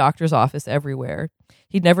every doctor's office everywhere.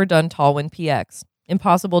 He'd never done Talwyn PX.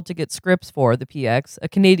 Impossible to get scripts for the PX, a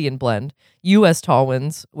Canadian blend. U.S.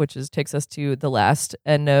 Talwyns, which takes us to the last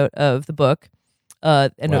endnote of the book,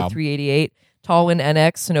 endnote 388. Talwyn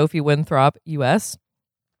NX, Sanofi Winthrop, U.S.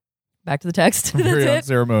 Back to the text. Very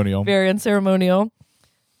unceremonial. Very unceremonial.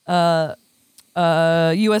 U.S.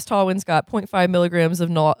 Talwyn's got 0.5 milligrams of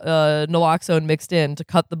naloxone mixed in to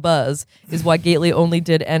cut the buzz, is why Gately only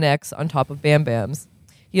did NX on top of Bam Bams.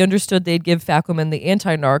 He understood they'd give Fackelman the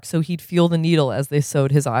anti-narc so he'd feel the needle as they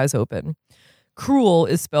sewed his eyes open. Cruel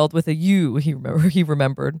is spelled with a U, he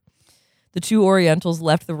remembered. The two Orientals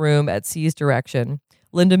left the room at C's direction.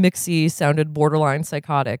 Linda McC sounded borderline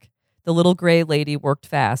psychotic. The little gray lady worked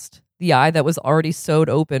fast. The eye that was already sewed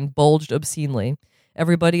open bulged obscenely.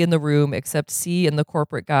 Everybody in the room except C and the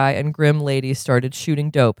corporate guy and grim lady started shooting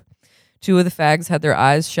dope. Two of the fags had their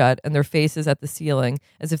eyes shut and their faces at the ceiling,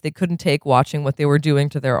 as if they couldn't take watching what they were doing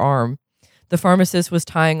to their arm. The pharmacist was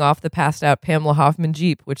tying off the passed-out Pamela Hoffman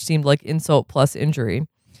Jeep, which seemed like insult plus injury.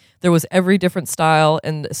 There was every different style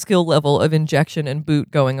and skill level of injection and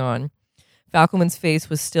boot going on. Falcoman's face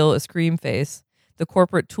was still a scream face. The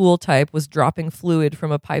corporate tool type was dropping fluid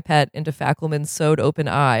from a pipette into Fackelman's sewed-open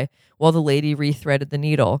eye while the lady rethreaded the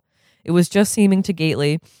needle. It was just seeming to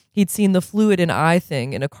Gately he'd seen the fluid in eye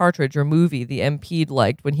thing in a cartridge or movie the MP'd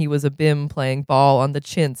liked when he was a bim playing ball on the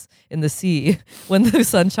chintz in the sea when the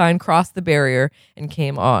sunshine crossed the barrier and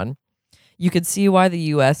came on. You could see why the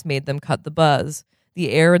U.S. made them cut the buzz. The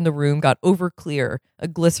air in the room got over clear, a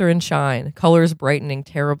glycerin shine, colors brightening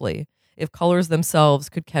terribly, if colors themselves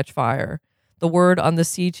could catch fire. The word on the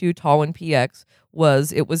C2 Talwyn PX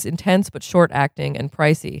was it was intense but short-acting and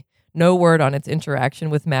pricey. No word on its interaction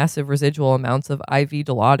with massive residual amounts of IV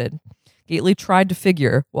Dilaudid. Gately tried to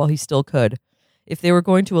figure, while he still could. If they were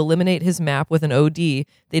going to eliminate his map with an OD,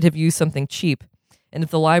 they'd have used something cheap. And if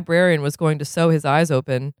the librarian was going to sew his eyes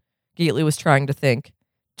open, Gately was trying to think.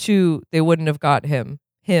 2, they wouldn't have got him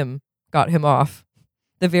off.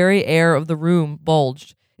 The very air of the room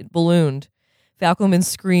bulged. It ballooned. Falcoman's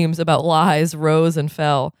screams about lies rose and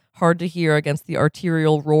fell, hard to hear against the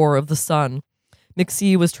arterial roar of the sun.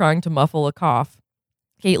 McC was trying to muffle a cough.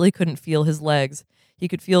 Gately couldn't feel his legs. He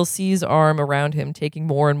could feel C's arm around him taking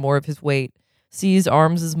more and more of his weight. C's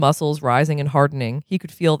arms' muscles rising and hardening. He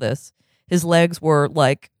could feel this. His legs were,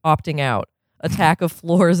 like, opting out. Attack of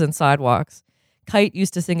floors and sidewalks. Kite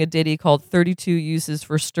used to sing a ditty called 32 Uses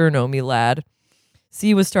for Sterno, me lad.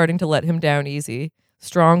 C was starting to let him down easy.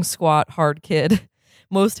 Strong, squat, hard kid.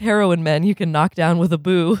 Most heroin men you can knock down with a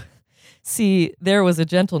boo. C, there was a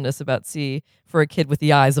gentleness about C for a kid with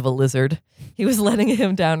the eyes of a lizard. He was letting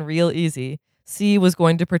him down real easy. C was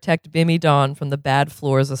going to protect Bimmy Dawn from the bad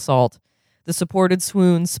floor's assault. The supported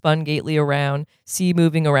swoon spun Gately around, C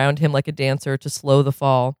moving around him like a dancer to slow the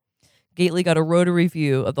fall. Gately got a rotary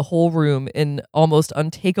view of the whole room in almost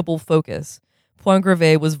untakeable focus.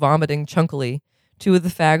 Pointgravé was vomiting chunkily. 2 of the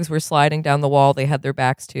fags were sliding down the wall they had their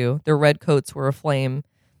backs to. Their red coats were aflame.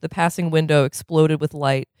 The passing window exploded with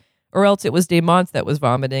light. Or else it was Desmonts that was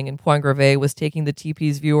vomiting, and Pointgravé was taking the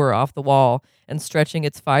TP's viewer off the wall and stretching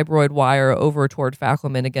its fibroid wire over toward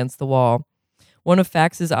Fackelman against the wall. One of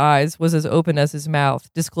Fax's eyes was as open as his mouth,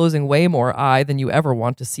 disclosing way more eye than you ever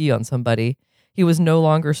want to see on somebody. He was no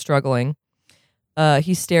longer struggling.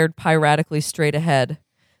 He stared piratically straight ahead.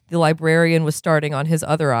 The librarian was starting on his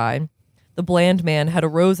other eye. The bland man had a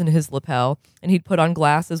rose in his lapel, and he'd put on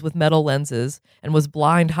glasses with metal lenses and was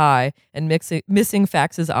blind high and missing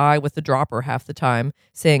Fax's eye with the dropper half the time,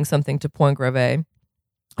 saying something to Pointgravé.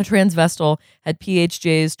 A transvestal had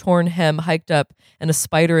PHJ's torn hem hiked up and a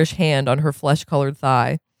spiderish hand on her flesh-colored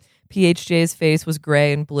thigh. PHJ's face was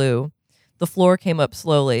gray and blue. The floor came up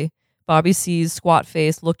slowly. Bobby C's squat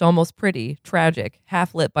face looked almost pretty, tragic,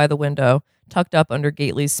 half-lit by the window, tucked up under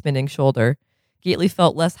Gately's spinning shoulder. Gately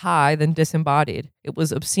felt less high than disembodied. It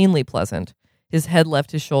was obscenely pleasant. His head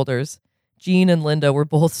left his shoulders. Jean and Linda were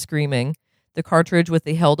both screaming. The cartridge with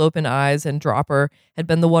the held open eyes and dropper had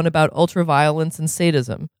been the one about ultraviolence and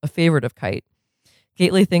sadism, a favorite of Kite.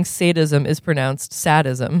 Gately thinks sadism is pronounced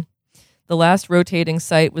sadism. The last rotating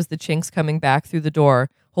sight was the Chinks coming back through the door,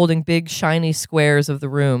 holding big, shiny squares of the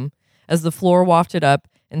room. As the floor wafted up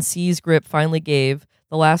and C's grip finally gave,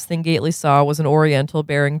 the last thing Gately saw was an Oriental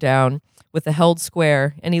bearing down with the held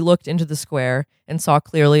square, and he looked into the square and saw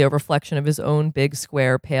clearly a reflection of his own big,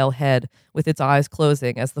 square, pale head with its eyes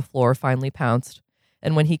closing as the floor finally pounced.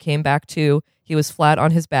 And when he came back to, he was flat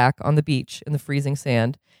on his back on the beach in the freezing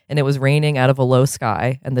sand, and it was raining out of a low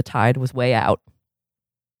sky, and the tide was way out.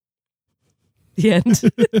 The end.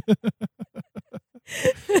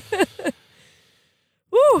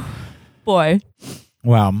 Woo! Boy.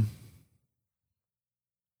 Wow.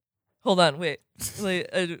 Hold on, wait. That's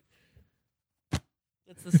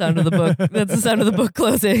the sound of the book. That's the sound of the book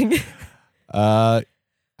closing. I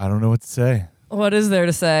don't know what to say. What is there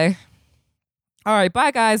to say? All right,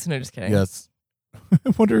 bye guys. No, just kidding. Yes.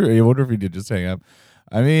 I wonder if he did just hang up.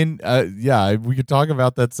 I mean, yeah, we could talk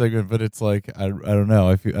about that segment, but it's like I don't know.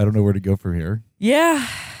 I don't know where to go from here. Yeah,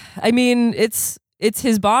 I mean, it's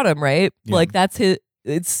his bottom, right? Yeah. Like that's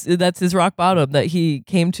his rock bottom that he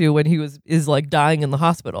came to when he is like dying in the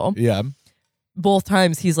hospital. Yeah. Both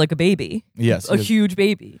times he's like a baby. Yes. A huge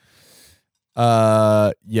baby.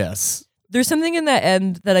 Yes. There's something in that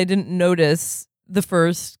end that I didn't notice the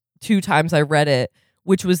first 2 times I read it,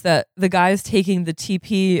 which was that the guy's taking the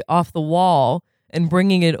TP off the wall and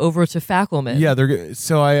bringing it over to Fackelman. Yeah,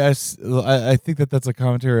 so I think that's a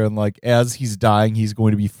commentary on like as he's dying, he's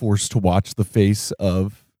going to be forced to watch the face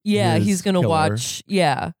of he's going to watch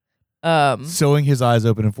sewing his eyes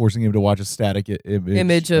open and forcing him to watch a static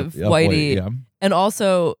image of Whitey. Yeah. And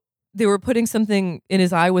also they were putting something in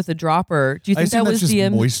his eye with a dropper. Do you think that was just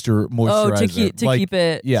moisturizer? Oh,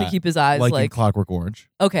 to keep his eyes like in Clockwork Orange.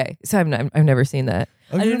 Okay, so I've never seen that.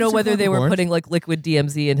 I didn't know whether they were putting like liquid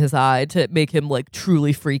DMZ in his eye to make him like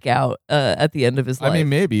truly freak out at the end of his life. I mean,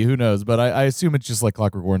 maybe, who knows? But I assume it's just like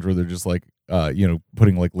Clockwork Orange, where they're just like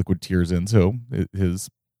putting like liquid tears in so his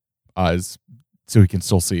eyes so he can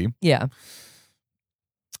still see. Yeah.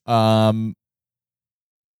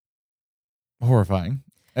 Horrifying.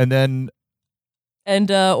 And then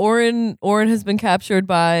Orin has been captured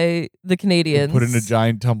by the Canadians. Put in a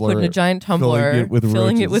giant tumbler.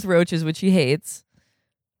 Filling it with roaches, which he hates.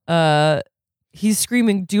 He's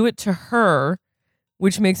screaming, "Do it to her,"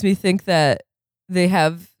 which makes me think that they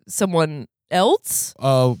have someone else.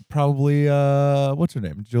 Probably. What's her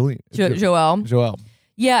name? Joelle.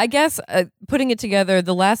 Yeah, I guess putting it together,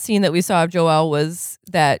 the last scene that we saw of Joelle was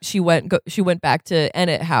that she went back to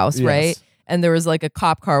Ennett House, yes. Right? And there was like a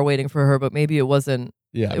cop car waiting for her, but maybe it wasn't.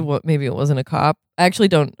 Yeah, maybe it wasn't a cop. I actually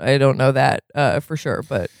don't know that for sure.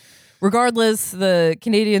 But regardless, the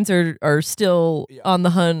Canadians are still on the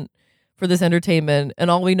hunt for this entertainment,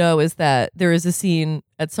 and all we know is that there is a scene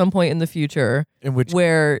at some point in the future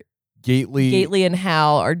where Gately and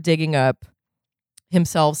Hal are digging up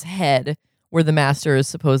himself's head where the master is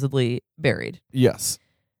supposedly buried. Yes.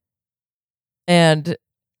 And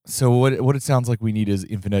so what it sounds like we need is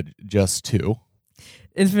Infinite Jest 2.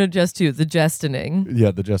 Infinite Jest 2, the jestining.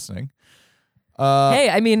 Yeah, the jestining. Hey,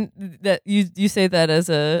 I mean that you say that as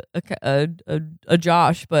a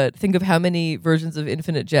Josh, but think of how many versions of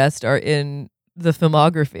Infinite Jest are in the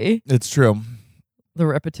filmography. It's true. The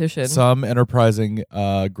repetition. Some enterprising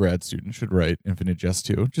grad student should write Infinite Jest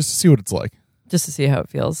 2 just to see what it's like. Just to see how it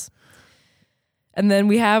feels. And then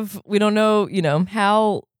we don't know,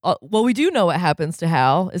 Hal. Well, we do know what happens to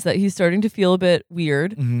Hal is that he's starting to feel a bit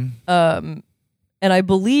weird. Mm-hmm. And I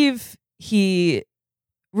believe he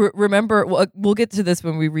remember. We'll get to this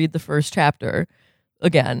when we read the first chapter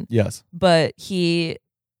again. Yes, but he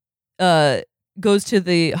goes to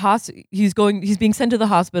the he's being sent to the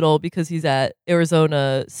hospital because he's at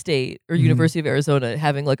Arizona State or University of Arizona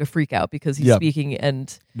having like a freak out because he's speaking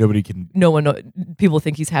and people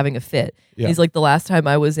think he's having a fit. Yeah. He's like, the last time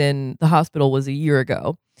I was in the hospital was a year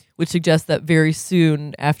ago, which suggests that very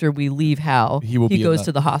soon after we leave Hal, he goes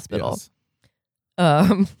to the hospital.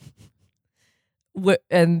 Yes.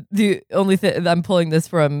 And the only thing I'm pulling this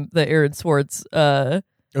from the Aaron Swartz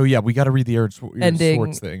oh yeah, we got to read the Aaron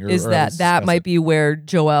Swartz thing. Is that might be where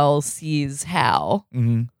Joel sees Hal,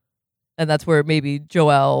 and that's where maybe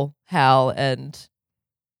Joel, Hal, and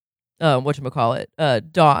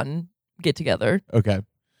Dawn get together. Okay,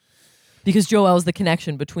 because Joel is the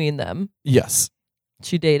connection between them. Yes,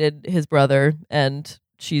 she dated his brother, and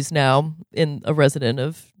she's now a resident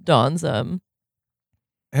of Dawn's.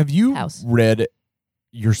 Have you house. Read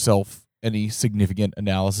yourself any significant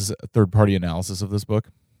analysis, third-party analysis of this book?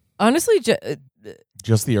 Honestly,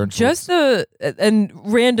 just the Aaron Swartz? and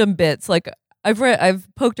random bits. Like I've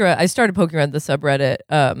poked around. I started poking around the subreddit,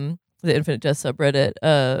 the Infinite Jest subreddit,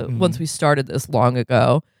 once we started this long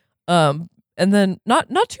ago, and then not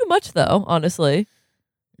too much though, honestly.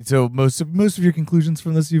 So most of your conclusions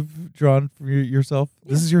from this you've drawn for yourself.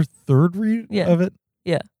 Yeah. This is your third read of it.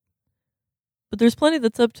 Yeah, but there's plenty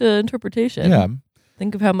that's up to interpretation. Yeah.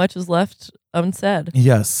 Think of how much is left unsaid.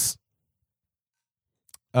 Yes.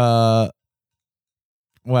 Wow.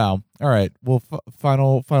 All right. Well,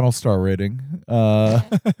 final star rating.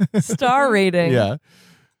 Star rating. Yeah.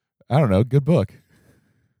 I don't know. Good book.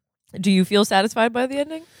 Do you feel satisfied by the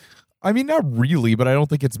ending? I mean, not really, but I don't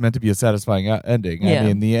think it's meant to be a satisfying ending. Yeah. I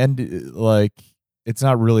mean, the end, like, it's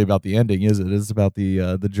not really about the ending, is it? It's about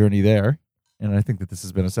the journey there, and I think that this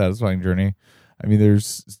has been a satisfying journey. I mean,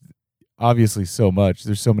 there's obviously so much.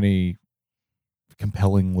 There's so many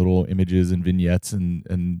compelling little images and vignettes,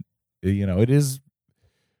 and it is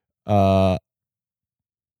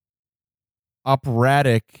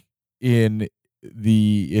operatic in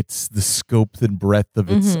the scope and breadth of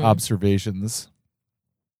its observations.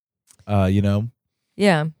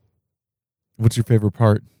 Yeah. What's your favorite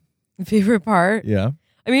part? Favorite part? Yeah.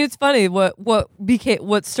 I mean, it's funny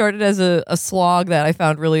what started as a slog that I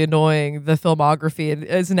found really annoying, the filmography, and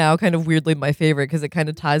is now kind of weirdly my favorite because it kind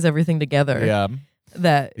of ties everything together. Yeah.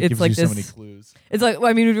 That it it's gives like you this. So many clues. It's like,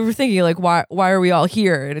 I mean, we were thinking like, why are we all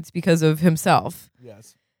here? And it's because of himself.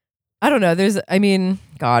 Yes. I don't know.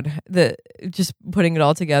 Just putting it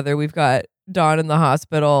all together, we've got Don in the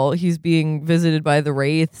hospital. He's being visited by the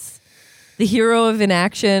wraiths. The hero of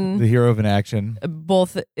inaction.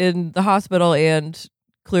 Both in the hospital and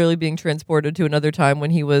clearly being transported to another time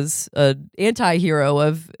when he was an anti-hero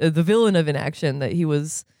of the villain of inaction, that he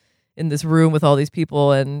was in this room with all these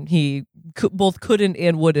people and he both couldn't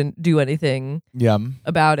and wouldn't do anything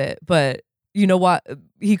about it. But you know what?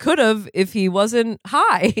 He could have if he wasn't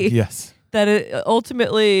high. Yes. That it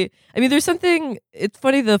ultimately, I mean, there's something, it's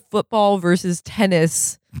funny, the football versus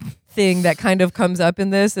tennis thing that kind of comes up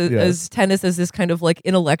in this as tennis as this kind of like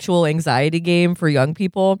intellectual anxiety game for young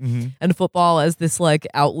people, and football as this like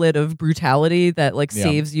outlet of brutality that like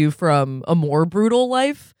saves you from a more brutal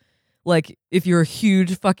life. Like if you're a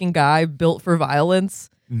huge fucking guy built for violence,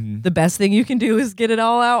 the best thing you can do is get it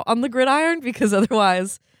all out on the gridiron, because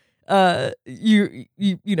otherwise you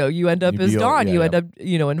end up as Dawn. You end up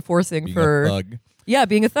enforcing being for a thug. Yeah,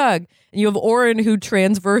 being a thug. And you have Orin, who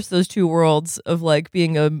transverse those two worlds of like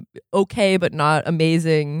being a okay but not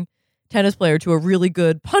amazing tennis player to a really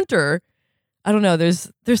good punter. I don't know.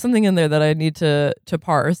 There's something in there that I need to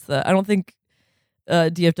parse. That I don't think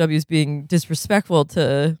DFW is being disrespectful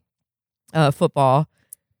to football,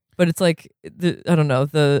 but it's like I don't know,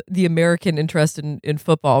 the American interest in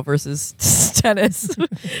football versus tennis,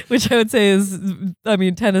 which I would say is, I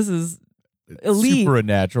mean, tennis is elite, super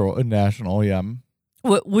national. Yeah.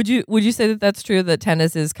 What would you say that that's true? That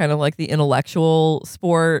tennis is kind of like the intellectual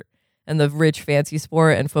sport and the rich fancy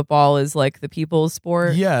sport, and football is like the people's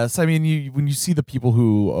sport? Yes, I mean, when you see the people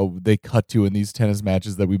who they cut to in these tennis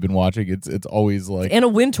matches that we've been watching, it's always like Anna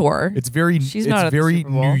Wintour. It's very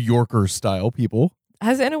New Yorker style people.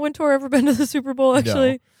 Has Anna Wintour ever been to the Super Bowl?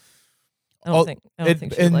 Actually, no. I don't think.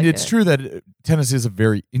 And it's true that tennis is a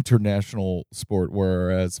very international sport,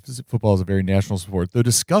 whereas football is a very national sport. Though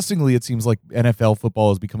disgustingly, it seems like NFL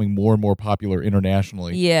football is becoming more and more popular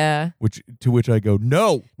internationally. Yeah. To which I go,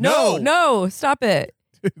 no, stop it.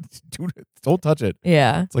 Dude, don't touch it.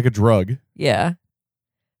 Yeah. It's like a drug. Yeah.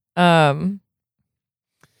 I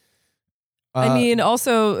mean,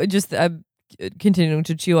 also just continuing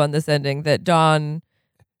to chew on this ending, that Dawn.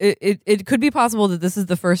 It could be possible that this is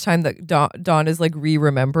the first time that Dawn is like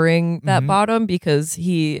remembering that bottom, because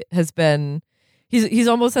he he's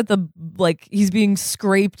almost at the like he's being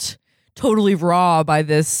scraped totally raw by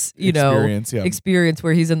this experience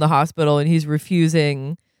where he's in the hospital and he's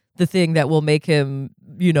refusing the thing that will make him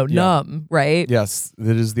numb, right? Yes,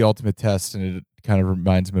 that is the ultimate test, and it kind of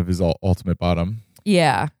reminds him of his ultimate bottom.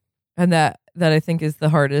 Yeah, and that I think is the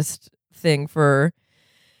hardest thing for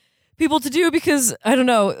people to do, because I don't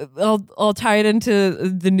know, I'll tie it into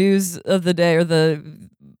the news of the day, or the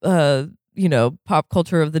pop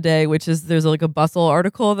culture of the day, which is there's like a Bustle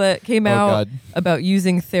article that came out about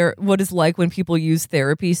using what it's like when people use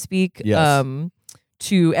therapy speak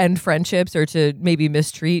to end friendships or to maybe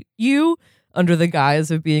mistreat you under the guise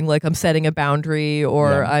of being like, I'm setting a boundary,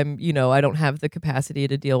 or I'm I don't have the capacity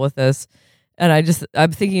to deal with this. And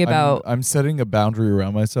I'm thinking about I'm setting a boundary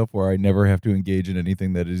around myself where I never have to engage in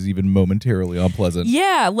anything that is even momentarily unpleasant.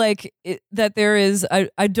 Yeah, like that there is.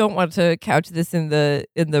 I don't want to couch this in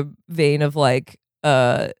the vein of like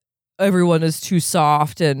everyone is too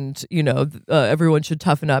soft and everyone should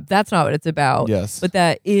toughen up. That's not what it's about. Yes, but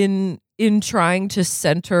that in trying to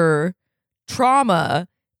center trauma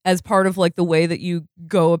as part of like the way that you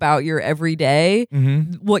go about your everyday,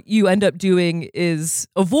 what you end up doing is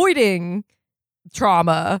avoiding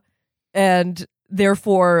trauma and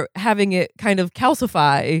therefore having it kind of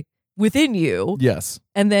calcify within you. Yes.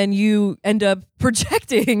 And then you end up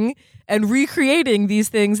projecting and recreating these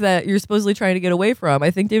things that you're supposedly trying to get away from. I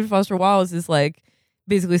think David Foster Wallace is like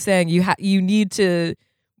basically saying you need to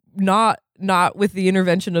not with the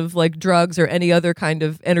intervention of like drugs or any other kind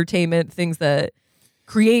of entertainment, things that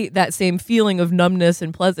create that same feeling of numbness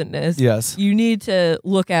and pleasantness. Yes. You need to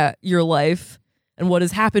look at your life and what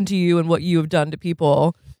has happened to you and what you have done to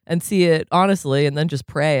people and see it honestly, and then just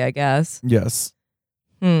pray, I guess. Yes.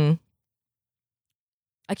 I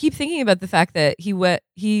keep thinking about the fact that when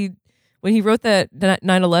he wrote that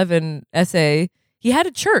 9/11 essay, he had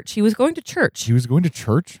a church. He was going to church. He was going to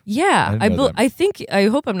church? Yeah. I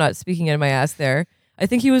hope I'm not speaking in my ass there. I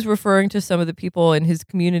think he was referring to some of the people in his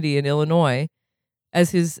community in Illinois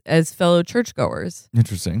as fellow churchgoers.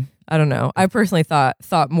 Interesting. I don't know. I personally thought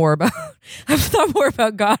more about I've thought more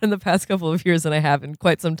about God in the past couple of years than I have in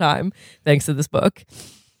quite some time, thanks to this book,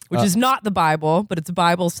 which is not the Bible, but it's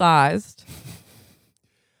Bible sized.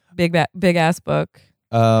 Big ass book.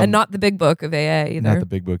 And not the big book of AA either. Not the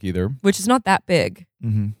big book either. Which is not that big.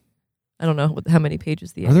 Mm-hmm. I don't know how many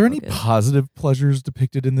pages the Are there book any is. positive pleasures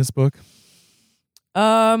depicted in this book?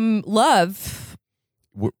 Love.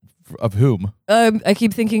 Of whom? I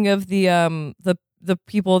keep thinking of the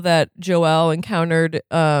people that Joelle encountered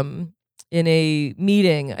in a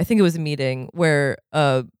meeting. I think it was a meeting where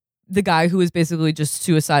the guy who was basically just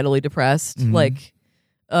suicidally depressed, like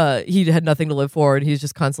he had nothing to live for, and he's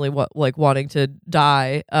just constantly wanting to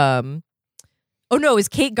die. Oh no, is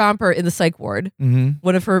Kate Gomper in the psych ward?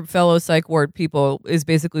 One of her fellow psych ward people is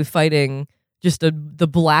basically fighting just the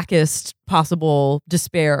blackest possible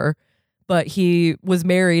despair. But he was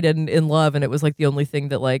married and in love, and it was like the only thing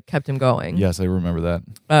that like kept him going. Yes, I remember that.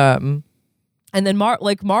 And then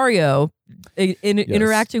Mario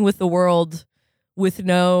interacting with the world with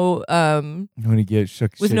no when he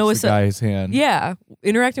shakes the guy's hand. Yeah,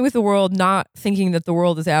 interacting with the world, not thinking that the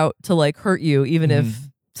world is out to like hurt you, even if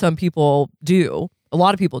some people do. A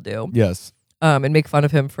lot of people do. Yes. And make fun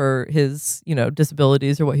of him for his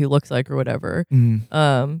disabilities or what he looks like or whatever. You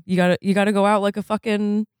gotta go out like a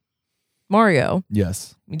fucking Mario.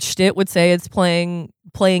 Yes. I mean, Stitt would say it's playing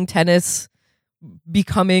tennis,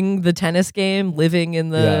 becoming the tennis game, living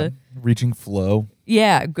in the reaching flow.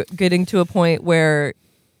 Yeah, getting to a point where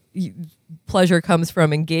pleasure comes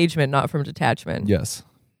from engagement, not from detachment. Yes.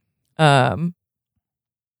 Yeah,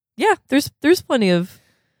 there's plenty of,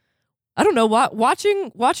 I don't know,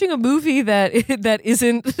 watching a movie that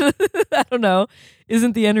isn't I don't know,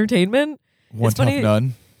 isn't the entertainment. One Tough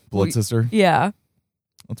Nun, Blood Sister. Yeah.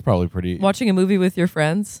 That's probably pretty. Watching a movie with your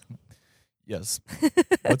friends. Yes.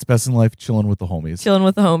 What's best in life? Chilling with the homies. Chilling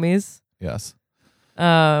with the homies. Yes.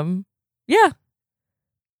 Yeah.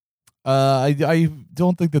 I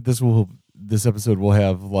don't think that this episode will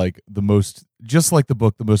have like the most, just like the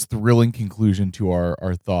book, the most thrilling conclusion to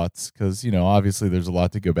our thoughts, because obviously there's a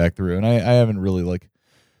lot to go back through, and I haven't really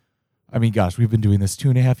gosh, we've been doing this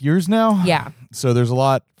 2.5 years now. Yeah. So there's a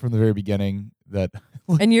lot from the very beginning that.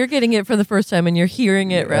 And you're getting it for the first time, and you're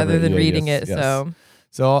hearing it rather than reading it. Yes.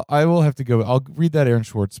 So I will have to go. I'll read that Aaron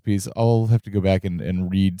Schwartz piece. I'll have to go back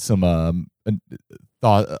and read some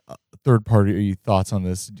third party thoughts on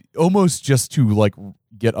this, almost just to like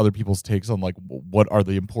get other people's takes on like what are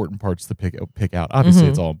the important parts to pick out. Obviously,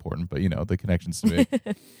 it's all important, but the connections to me.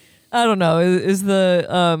 I don't know. Is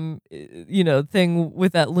the thing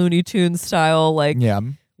with that Looney Tunes style like? Yeah.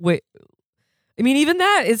 Wait. I mean, even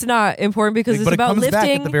that is not important because it's about lifting back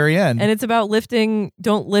at the very end, and it's about lifting.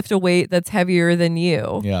 Don't lift a weight that's heavier than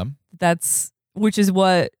you. Yeah, which is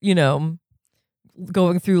what going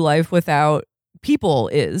through life without people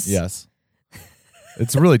is. Yes,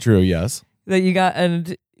 it's really true. Yes, that you got,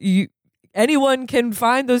 and anyone can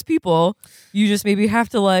find those people. You just maybe have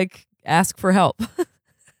to ask for help.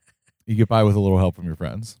 You get by with a little help from your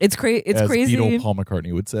friends. It's crazy. It's crazy. Beatle Paul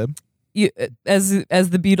McCartney would say. As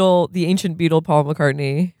the Beatle, the ancient Beatle Paul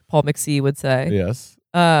McCartney would say. Yes.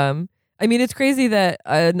 I mean, it's crazy that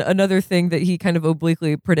another thing that he kind of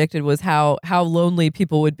obliquely predicted was how lonely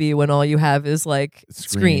people would be when all you have is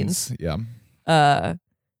screens. Yeah. And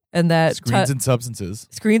that screens and substances.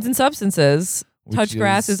 Screens and substances. Touch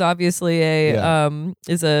grass is obviously a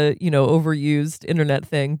overused internet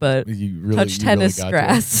thing, but touch tennis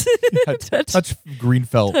grass. touch green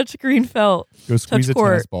felt. Touch green felt. Go squeeze a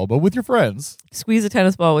tennis ball, but with your friends. Squeeze a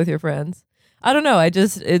tennis ball with your friends. I don't know.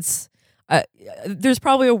 There's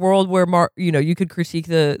probably a world where you could critique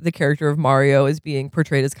the character of Mario as being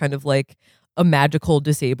portrayed as kind of like a magical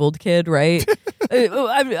disabled kid, right? I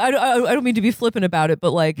don't mean to be flippant about it,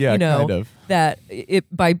 but kind of. That it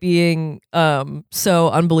by being so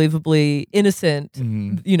unbelievably innocent,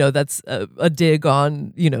 that's a dig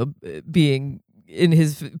on being in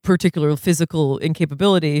his particular physical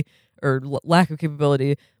incapability or lack of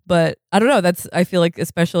capability. But I don't know. I feel like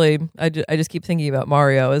especially I just keep thinking about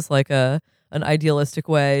Mario as like an idealistic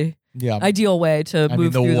way, ideal way to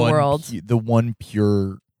move through the world. The one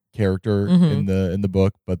pure character in the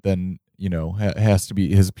book, but then has to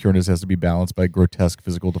be, his pureness has to be balanced by grotesque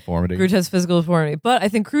physical deformity. But I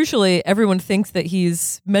think crucially, everyone thinks that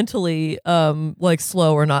he's mentally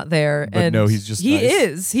slow or not there. But and no, he's just he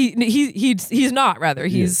nice. is. He's not, rather.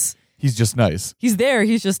 He's just nice. He's there,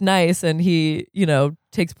 he's just nice, and he,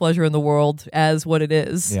 takes pleasure in the world as what it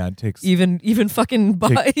is. Yeah, it takes even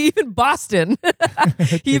Boston.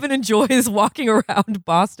 He even enjoys walking around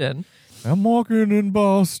Boston. I'm walking in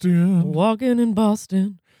Boston.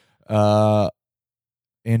 And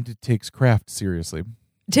it takes craft seriously.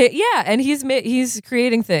 And he's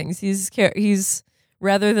creating things. He's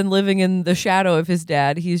rather than living in the shadow of his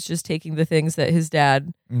dad, he's just taking the things that his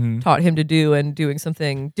dad taught him to do and doing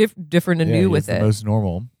something different and new with it. Most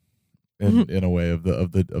normal, in a way of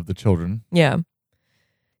the children. Yeah,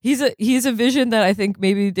 he's a vision that I think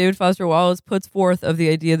maybe David Foster Wallace puts forth of the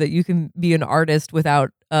idea that you can be an artist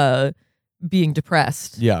without being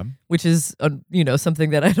depressed. Yeah, which is something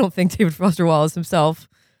that I don't think David Foster Wallace himself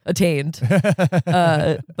attained.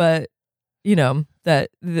 But that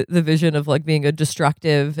the vision of being a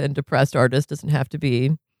destructive and depressed artist doesn't have to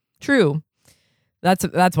be true. That's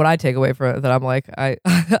what I take away from it. That I'm I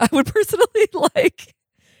would personally like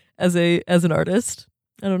as an artist.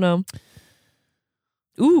 I don't know.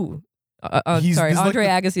 Ooh, sorry. Andre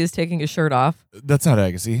Agassi is taking his shirt off. That's not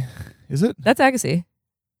Agassi, is it? That's Agassi.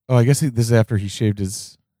 Oh, I guess this is after he shaved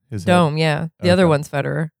his dome. Head. Yeah, the other one's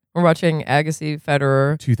Federer. We're watching Agassi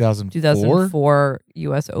Federer 2004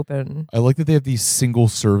 U.S. Open. I like that they have these single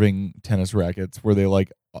serving tennis rackets where they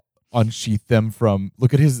unsheath them from.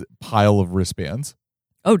 Look at his pile of wristbands.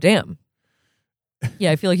 Oh damn!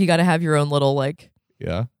 Yeah, I feel like you got to have your own little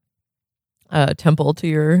temple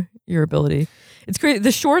to your ability. It's great.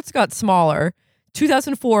 The shorts got smaller.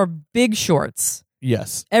 2004 big shorts.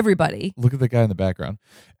 Yes. Everybody. Look at the guy in the background.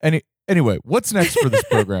 Anyway, what's next for this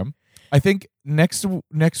program? I think next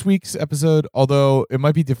week's episode, although it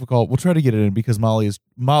might be difficult, we'll try to get it in because Molly is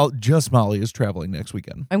traveling next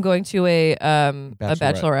weekend. I'm going to a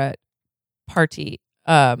bachelorette party,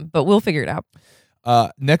 but we'll figure it out.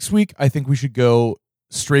 Next week, I think we should go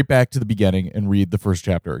straight back to the beginning and read the first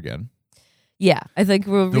chapter again. Yeah, I think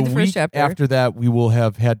we'll read the first chapter. After that, we will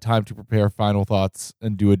have had time to prepare final thoughts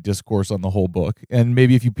and do a discourse on the whole book. And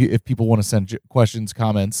maybe if people want to send questions,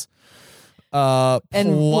 comments, and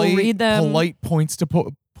we'll read them. Polite points to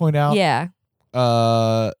point out. Yeah,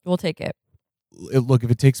 we'll take it. Look,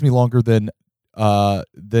 if it takes me longer than a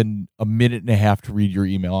minute and a half to read your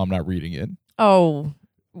email, I'm not reading it. Oh.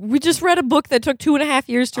 We just read a book that took 2.5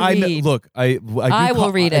 years to read. Look, I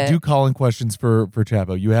will read it. I do call in questions for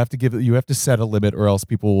Chapo. You have to set a limit, or else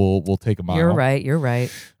people will take a mile. You're right.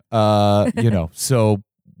 So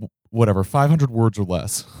whatever, 500 words or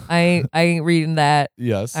less. I ain't reading that.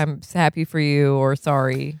 Yes, I'm happy for you or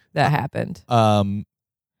sorry that happened.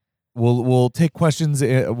 We'll take questions.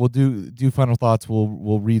 We'll do final thoughts.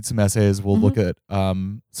 We'll read some essays. We'll look at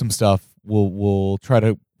some stuff. We'll try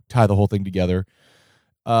to tie the whole thing together.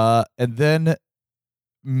 And then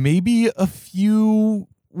maybe a few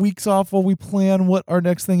weeks off while we plan what our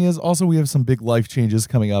next thing is. Also, we have some big life changes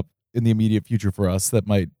coming up in the immediate future for us that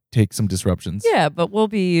might take some disruptions. Yeah, but we'll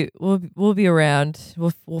be around.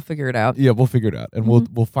 We'll figure it out. Yeah, we'll figure it out, and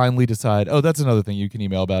we'll finally decide. Oh, that's another thing you can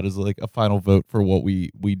email about is like a final vote for what we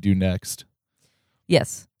do next.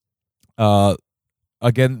 Yes.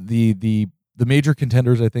 Again, the major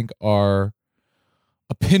contenders I think are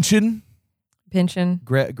a Pinchin.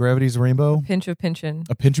 Gravity's Rainbow. A pinch of Pinchin.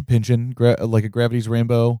 A pinch of Pinchin, like a Gravity's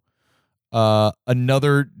Rainbow.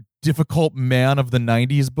 Another difficult man of the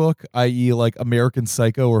 90s book, i.e. like American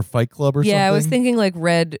Psycho or Fight Club or something. Yeah, I was thinking like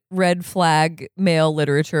red flag male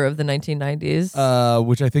literature of the 1990s.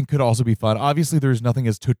 Which I think could also be fun. Obviously, there's nothing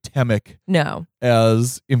as totemic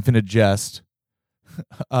as Infinite Jest.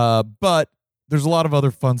 But there's a lot of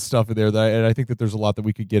other fun stuff in there, and I think that there's a lot that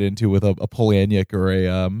we could get into with a Polanic or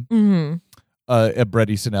a Bret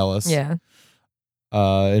Easton Ellis. Yeah.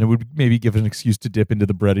 And it would maybe give an excuse to dip into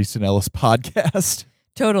the Bret Easton Ellis podcast.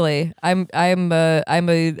 Totally. I'm a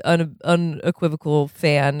unequivocal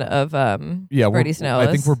fan of Bret Easton Ellis.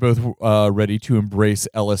 I think we're both ready to embrace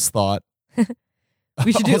Ellis thought.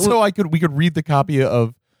 We should do also we could read the copy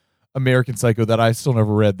of American Psycho that I still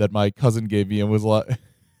never read that my cousin gave me and was like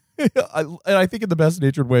and I think in the best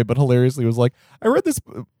natured way, but hilariously was like, I read this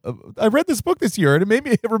book this year and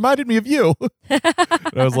it reminded me of you. And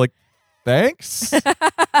I was like, thanks.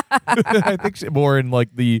 I think more in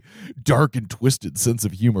like the dark and twisted sense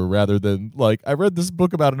of humor rather than like, I read this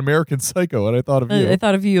book about an American Psycho and I thought of you. I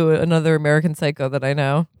thought of you, another American Psycho that I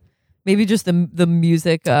know. Maybe just the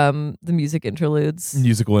music interludes.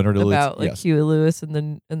 Musical interludes about like Huey Lewis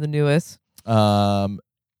and the newest.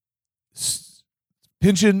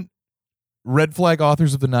 Pinchin, red flag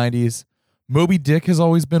authors of the 90s. Moby Dick has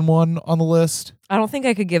always been one on the list. I don't think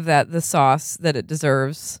I could give that the sauce that it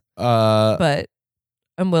deserves. But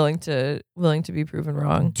I'm willing to be proven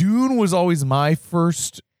wrong. Dune was always my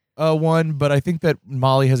first one, but I think that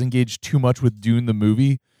Molly has engaged too much with Dune the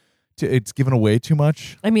movie. It's given away too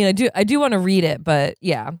much. I mean, I do want to read it, but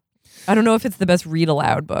yeah. I don't know if it's the best read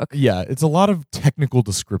aloud book. Yeah, it's a lot of technical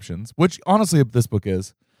descriptions, which honestly this book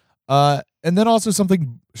is. And then also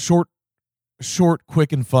something short,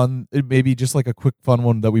 quick, and fun. It may be just like a quick, fun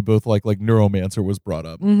one that we both like Neuromancer was brought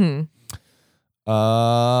up. Mm-hmm.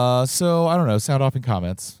 So I don't know. Sound off in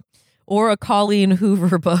comments. Or a Colleen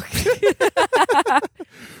Hoover book.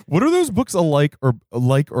 What are those books alike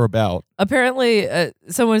or about? Apparently,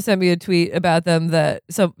 someone sent me a tweet about them that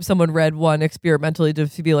someone read one experimentally to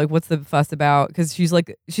be like, "What's the fuss about?" Because she's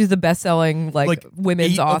the best-selling like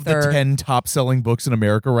women's 8 author. Of the 10 top-selling books in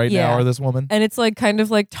America right now are this woman, and it's like kind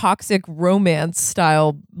of like toxic romance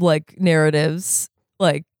style like narratives.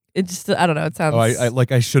 Like it just, I don't know. It sounds. Oh,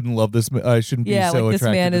 I shouldn't love this. I shouldn't be so attracted to this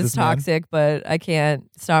man. This man is toxic, but I can't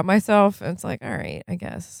stop myself. And it's like, all right, I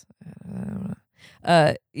guess. I don't know.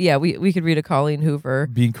 We could read a Colleen Hoover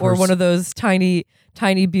or one of those tiny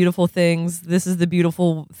beautiful things. This is the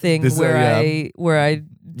beautiful thing where I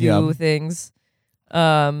do things.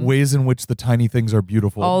 Ways in which the tiny things are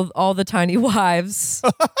beautiful. All the tiny wives.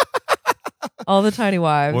 All the tiny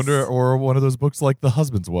wives. Or one of those books like The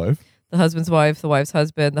Husband's Wife. The husband's wife, the wife's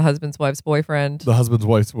husband, the husband's wife's boyfriend. The husband's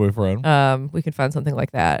wife's boyfriend. We could find something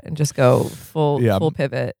like that and just go full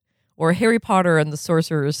pivot. Or Harry Potter and the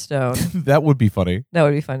Sorcerer's Stone. That would be funny. That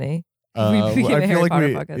would be funny. We became a Harry Potter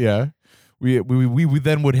podcast. Yeah. We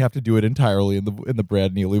then would have to do it entirely in the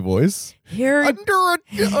Brad Neely voice. Under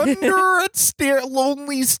a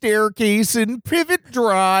lonely staircase in Privet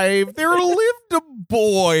Drive, there lived a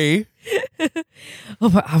boy.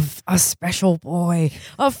 A special boy,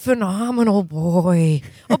 a phenomenal boy,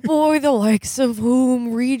 a boy the likes of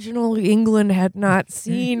whom regional England had not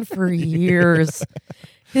seen for years.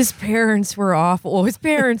 His parents were awful. His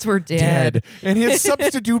parents were dead. And his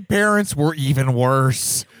substitute parents were even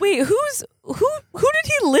worse. Wait, who did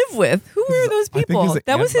he live with? Who were those people?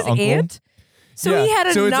 That was his aunt? So he had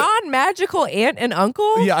a non-magical aunt and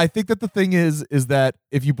uncle? Yeah, I think that the thing is that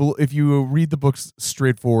if you read the books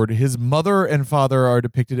straightforward, his mother and father are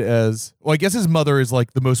depicted as, well, I guess his mother is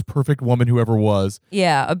like the most perfect woman who ever was.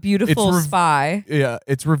 Yeah, a beautiful spy. Yeah,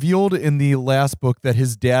 it's revealed in the last book that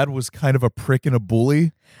his dad was kind of a prick and a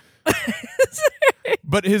bully.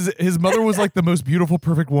 But his mother was like the most beautiful,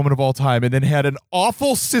 perfect woman of all time, and then had an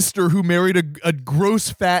awful sister who married a gross,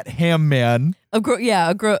 fat ham man. A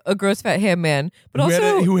gross, fat ham man. But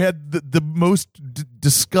who had the most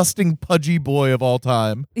disgusting, pudgy boy of all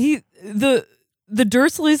time. The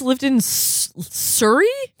Dursleys lived in Surrey?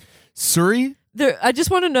 Surrey? I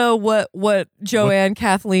just want to know what Joanne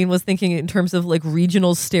Kathleen was thinking in terms of like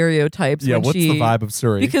regional stereotypes. Yeah, what's the vibe of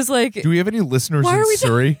Surrey? Because like, do we have any listeners in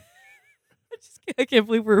Surrey? I can't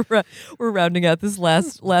believe we're rounding out this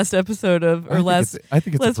last episode of I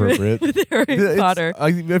think it's appropriate with Harry Potter,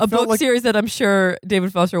 a book series that I'm sure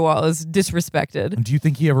David Foster Wallace disrespected. Do you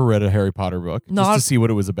think he ever read a Harry Potter book just to see what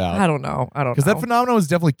it was about? I don't know. Because that phenomenon was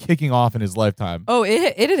definitely kicking off in his lifetime. Oh,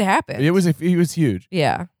 it had happened. It was huge.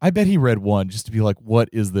 Yeah, I bet he read one just to be like, "What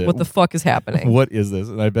is this? What the fuck is happening? What is this?"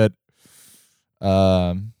 And I bet.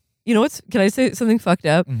 You know what's? Can I say something fucked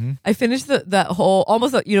up? Mm-hmm. I finished that whole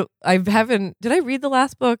almost. I haven't. Did I read the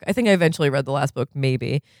last book? I think I eventually read the last book,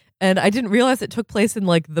 maybe. And I didn't realize it took place in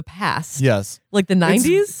like the past. Yes, like the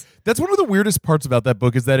 90s. That's one of the weirdest parts about that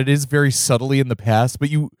book is that it is very subtly in the past,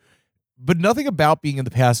 but nothing about being in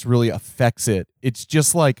the past really affects it. It's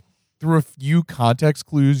just like through a few context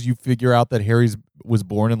clues, you figure out that Harry was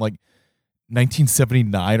born in like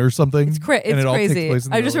 1979 or something. It's crazy.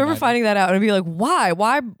 I just remember finding that out and I'd be like, why?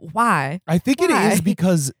 I think it is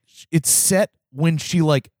because it's set when she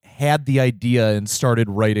like had the idea and started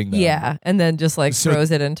writing them. Yeah, and then just like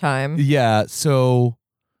throws it in time. Yeah, so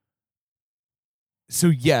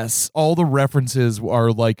yes, all the references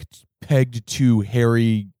are like pegged to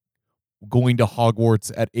Harry going to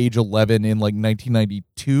Hogwarts at age 11 in like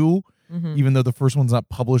 1992. Mm-hmm. Even though the first one's not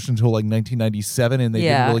published until like 1997 and they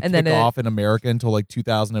didn't really kick off in America until like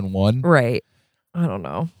 2001. Right. I don't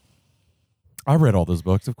know. I read all those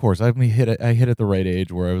books, of course. I hit at the right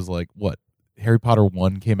age where I was like, what? Harry Potter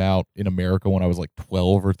 1 came out in America when I was like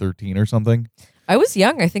 12 or 13 or something. I was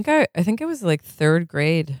young. I think I was like third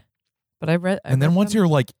grade. But I read then once you're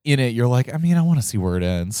like in it, you're like, I mean, I want to see where it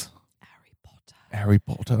ends. Harry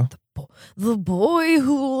Potter. The boy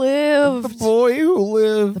who lived. The boy who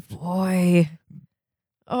lived. The boy.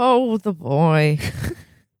 Oh, the boy.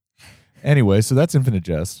 Anyway, so that's Infinite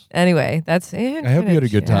Jest. Anyway, that's Infinite I hope you had a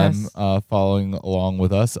good time Jest. Following along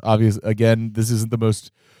with us. Obviously, again, this isn't the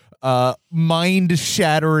most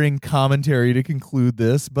mind-shattering commentary to conclude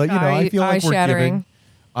this, but I feel like we're giving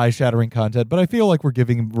eye-shattering content, but I feel like we're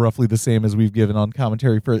giving roughly the same as we've given on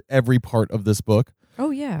commentary for every part of this book.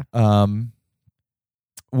 Oh, yeah.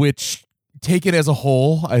 Which, taken as a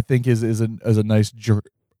whole, I think is a nice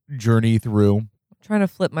journey through. I'm trying to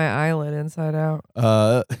flip my eyelid inside out.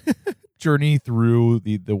 Journey through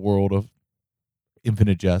the world of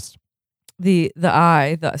Infinite Jest. The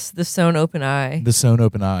eye, the sewn open eye. The sewn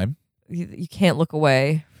open eye. You can't look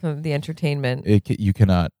away from the entertainment. You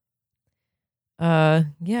cannot.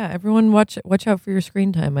 Yeah, everyone watch out for your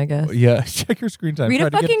screen time, I guess. Yeah, check your screen time. Read a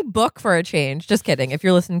fucking book for a change. Just kidding. If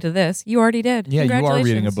you're listening to this, you already did. Yeah, you are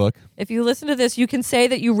reading a book. If you listen to this, you can say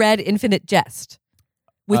that you read Infinite Jest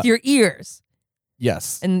with your ears.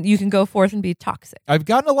 Yes. And you can go forth and be toxic. I've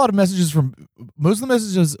gotten a lot of messages most of the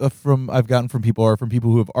messages I've gotten from people are from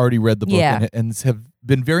people who have already read the book and have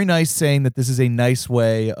been very nice, saying that this is a nice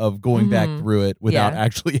way of going back through it without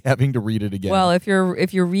actually having to read it again. Well, if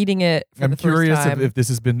you're reading it for I'm the first curious time. if this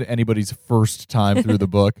has been anybody's first time through the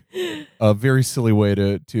book. A very silly way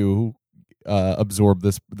to absorb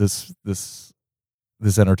this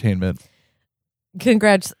entertainment.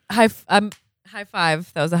 Congrats. High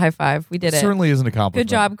five. That was a high five. We did it. Certainly is an accomplishment. Good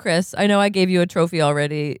job, Chris. I know I gave you a trophy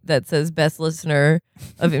already that says best listener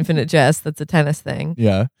of Infinite Jest. That's a tennis thing.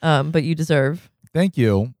 Yeah. But you deserve. Thank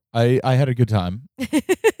you. I had a good time.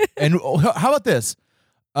 And how about this?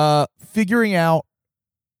 Figuring out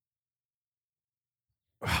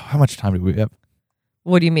how much time do we have?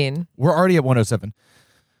 What do you mean? We're already at 107.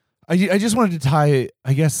 I just wanted to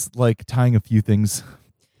tying a few things.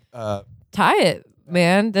 Tie it.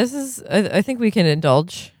 Man, this is. I think we can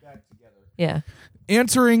indulge. Yeah.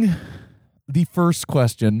 Answering the first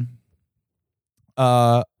question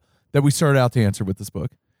that we started out to answer with this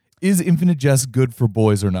book: is Infinite Jest good for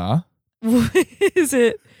boys or not? Is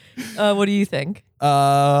it? What do you think?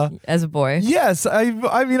 As a boy? Yes. I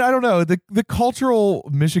mean, I don't know. The cultural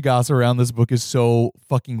mishigas around this book is so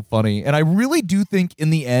fucking funny, and I really do think in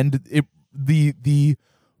the end, the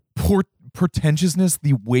pretentiousness,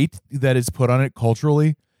 the weight that is put on it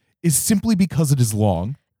culturally is simply because it is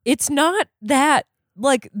long. It's not that,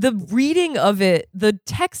 like, the reading of it, the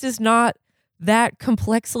text is not that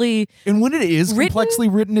complexly and when it is complexly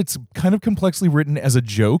written, it's kind of complexly written as a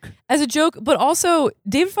joke, but also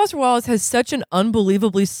David Foster Wallace has such an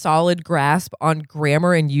unbelievably solid grasp on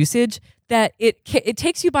grammar and usage that it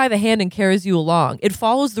takes you by the hand and carries you along. It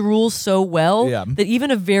follows the rules so well that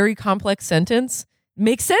even a very complex sentence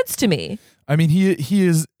makes sense to me. I mean,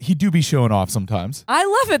 he do be showing off sometimes. I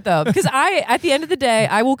love it though, because at the end of the day,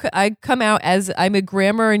 I come out as I'm a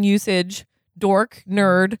grammar and usage dork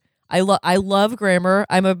nerd. I love grammar.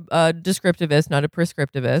 I'm a descriptivist, not a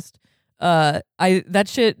prescriptivist. That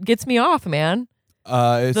shit gets me off, man.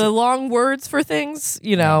 The long words for things,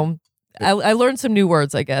 I learned some new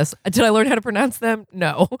words, I guess. Did I learn how to pronounce them?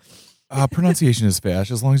 No. Pronunciation is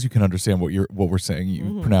fast. As long as you can understand what we're saying,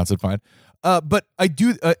 you pronounce it fine. But I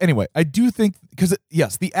do anyway. I do think because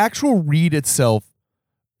yes, the actual read itself,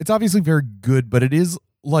 it's obviously very good, but it is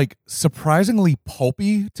like surprisingly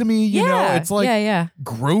pulpy to me. You know, it's like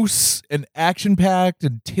gross and action packed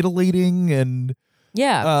and titillating and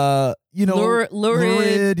lurid,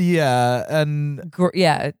 and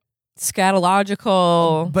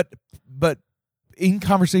scatological, but in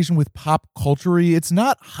conversation with pop culture, it's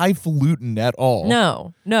not highfalutin at all.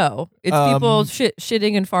 No, it's people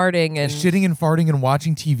shitting and farting and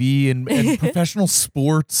watching TV and professional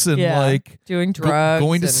sports and like doing drugs,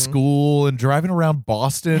 going to school and driving around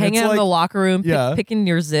Boston, hanging out in the locker room, picking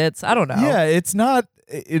your zits. I don't know. Yeah, it's not.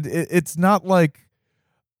 It's not like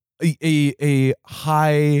a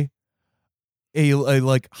high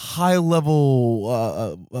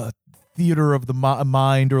level theater of the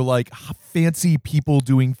mind or like fancy people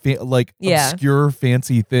doing obscure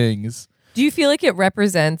fancy things. Do you feel like it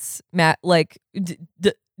represents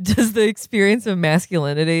does the experience of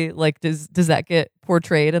masculinity, like does that get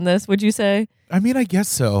portrayed in this, would you say? I mean, I guess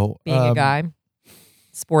so. Being a guy,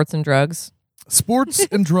 sports and drugs and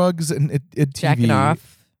TV. Jacking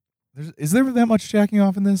off. Is there that much jacking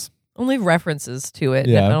off in this? Only references to it.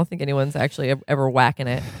 Yeah. I don't think anyone's actually ever whacking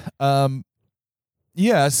it.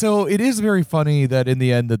 Yeah, so it is very funny that in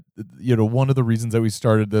the end that one of the reasons that we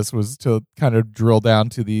started this was to kind of drill down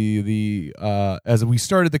to the as we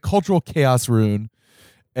started the cultural chaos rune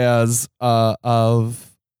as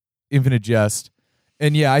of Infinite Jest.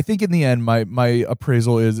 And yeah, I think in the end my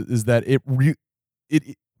appraisal is that it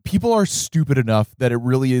people are stupid enough that it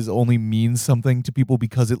really is only means something to people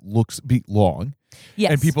because it looks long.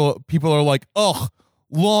 Yes. And people are like, "Ugh,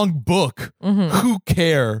 long book. Who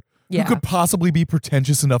care?" Yeah. Who could possibly be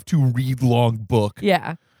pretentious enough to read long book?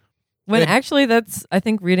 Yeah. When actually I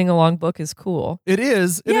think reading a long book is cool. It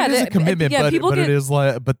is. It is a commitment, but it is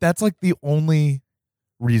but that's like the only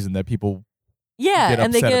reason that people get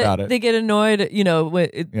upset about it. They get annoyed, when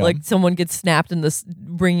like someone gets snapped in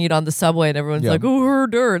bringing it on the subway and everyone's like, "Oh,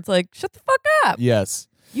 herder." It's like, shut the fuck up. Yes.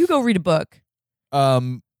 You go read a book.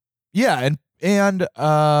 It's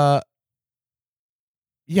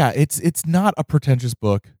not a pretentious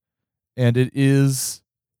book. And it is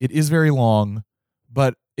very long,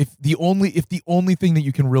 but if the only thing that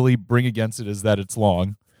you can really bring against it is that it's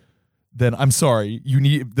long, then I'm sorry, you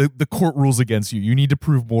need the court rules against you. You need to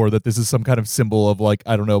prove more that this is some kind of symbol of like,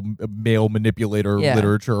 I don't know, male manipulator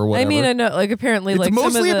literature or whatever. I mean, I know, like apparently, it's like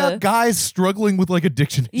mostly some of about guys struggling with like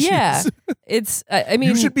addiction issues. Yeah, it's. I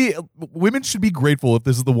mean, women should be grateful if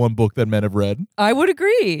this is the one book that men have read. I would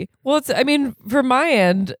agree. Well, from my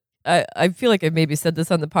end, I feel like I've maybe said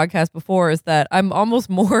this on the podcast before, is that I'm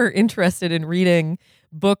almost more interested in reading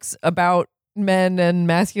books about men and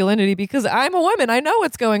masculinity because I'm a woman. I know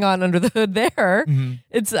what's going on under the hood there. Mm-hmm.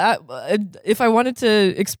 It's if I wanted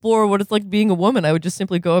to explore what it's like being a woman, I would just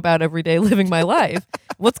simply go about every day living my life.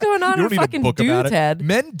 What's going on in a fucking dude's head?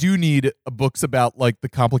 Men do need books about like the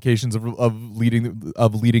complications of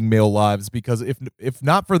leading male lives, because if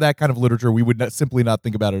not for that kind of literature, we would simply not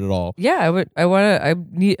think about it at all. Yeah, I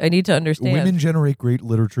need to understand. Women generate great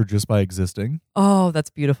literature just by existing. Oh, that's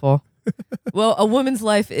beautiful. Well, a woman's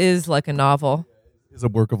life is like a novel. Is a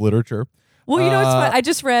work of literature. Well, it's fun. I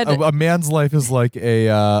just read a man's life is like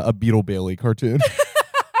a Beetle Bailey cartoon.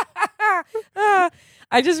 I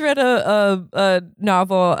just read a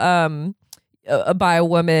novel by a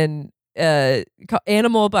woman,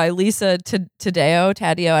 Animal by Lisa Taddeo.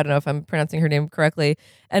 I don't know if I'm pronouncing her name correctly.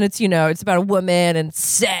 And it's, it's about a woman and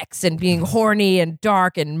sex and being horny and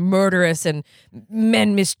dark and murderous and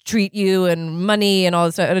men mistreat you and money and all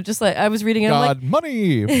this stuff. And it just like, I was reading it. God,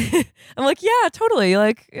 money. I'm like, yeah, totally.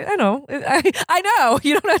 Like, I know. I know.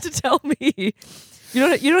 You don't have to tell me. You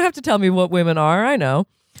don't have to tell me what women are. I know.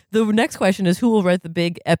 The next question is, who will write the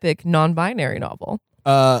big epic non-binary novel?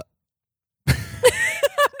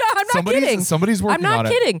 I'm not kidding. Somebody's working on it. I'm not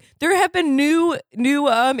kidding. There have been new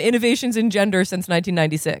innovations in gender since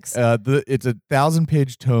 1996. It's a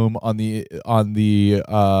 1,000-page tome on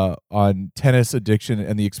tennis addiction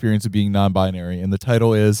and the experience of being non-binary, and the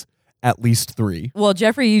title is At Least Three. Well,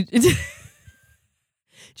 Jeffrey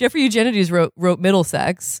Eugenides wrote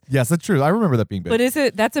Middlesex. Yes, that's true. I remember that being big. But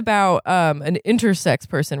that's about an intersex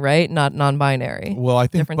person, right? Not non-binary. Well, I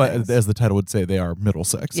think, as the title would say, they are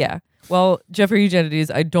Middlesex. Yeah. Well, Jeffrey Eugenides,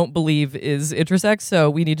 I don't believe is intersex, so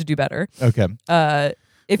we need to do better. Okay.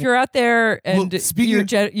 If you're out there and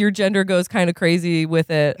your gender goes kind of crazy with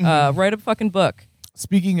it, write a fucking book.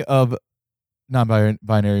 Speaking of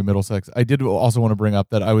non-binary Middlesex, I did also want to bring up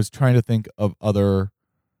that I was trying to think of other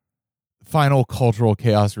final cultural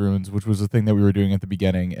chaos runes, which was the thing that we were doing at the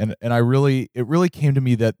beginning, and it really came to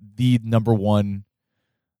me that the number one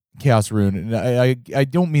chaos rune, and I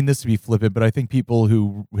don't mean this to be flippant, but I think people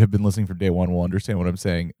who have been listening from day one will understand what I'm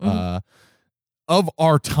saying. Of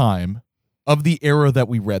our time, of the era that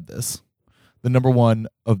we read this, the number one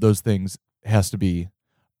of those things has to be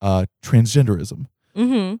transgenderism,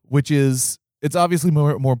 which is, it's obviously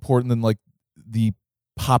more important than like the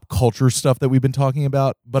pop culture stuff that we've been talking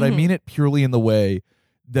about, but I mean it purely in the way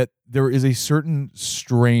that there is a certain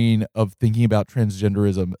strain of thinking about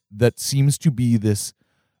transgenderism that seems to be this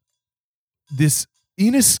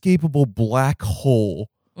inescapable black hole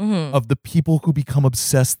of the people who become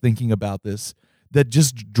obsessed thinking about this, that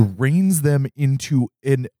just drains them into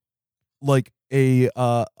an like a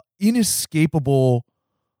inescapable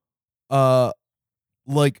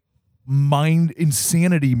like mind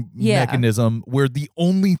insanity mechanism where the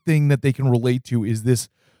only thing that they can relate to is this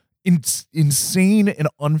insane and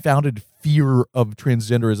unfounded fear of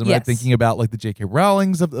transgenderism. Yes. I'm thinking about like the J.K.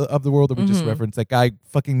 Rowlings of the world that we just referenced, that guy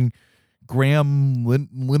fucking Graham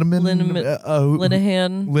Linehan,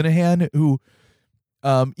 who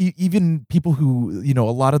even people who, you know,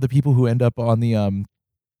 a lot of the people who end up on the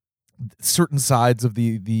certain sides of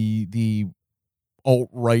the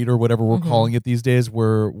alt-right or whatever we're calling it these days,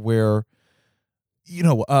 where you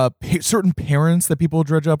know, certain parents that people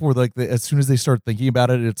dredge up, where like as soon as they start thinking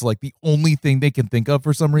about it, it's like the only thing they can think of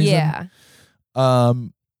for some reason. Yeah.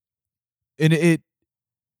 And it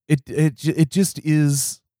just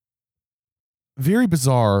is very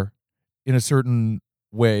bizarre in a certain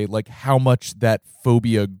way, like how much that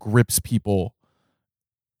phobia grips people,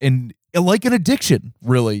 and like an addiction,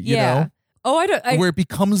 really. You know? Where it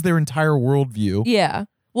becomes their entire worldview. Yeah.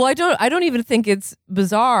 Well, I don't even think it's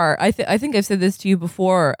bizarre. I think I've said this to you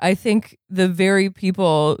before. I think the very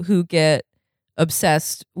people who get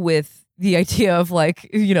obsessed with the idea of like,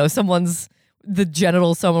 you know, the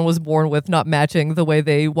genitals someone was born with not matching the way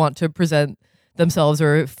they want to present themselves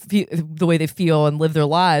or the way they feel and live their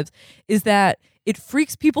lives, is that it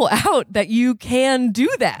freaks people out that you can do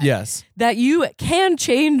that. Yes. That you can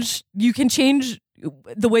change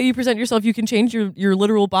the way you present yourself, you can change your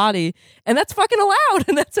literal body, and that's fucking allowed,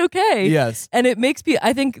 and that's okay. Yes. And it makes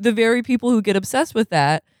I think the very people who get obsessed with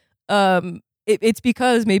that, it's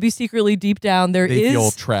because maybe secretly deep down they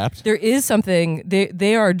feel trapped. There is something,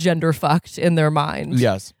 they are gender fucked in their mind.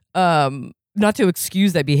 Yes. Not to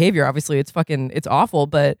excuse that behavior, obviously it's awful,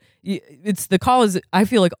 but it's the call is, I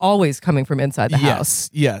feel like, always coming from inside the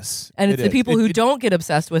house. Yes. And it's the people who don't get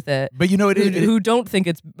obsessed with it, but you know, who don't think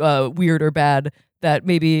it's weird or bad, that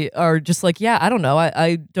maybe are just like, yeah, I don't know,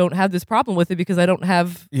 I don't have this problem with it because I don't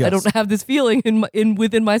have this feeling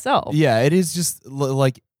within myself. Yeah, it is just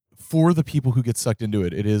like, for the people who get sucked into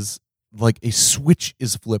it, it is like a switch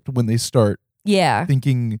is flipped when they start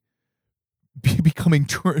thinking, becoming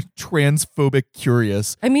transphobic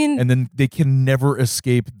curious. I mean, and then they can never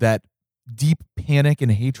escape that deep panic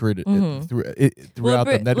and hatred throughout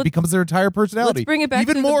them, that it becomes their entire personality. Let's bring it back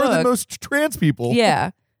even to more the book. than most trans people.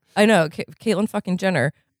 Yeah, I know, Caitlyn fucking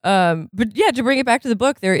Jenner. But yeah, to bring it back to the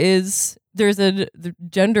book, the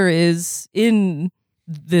gender is in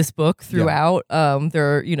this book throughout.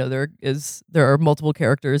 There are multiple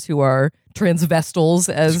characters who are transvestals,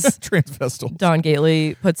 as transvestals, Don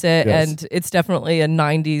Gately puts it. Yes. And it's definitely a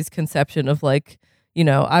 90s conception of like, you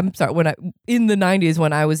know, I'm sorry, in the 90s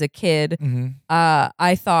when I was a kid,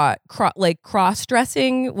 I thought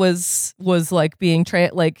cross-dressing was like being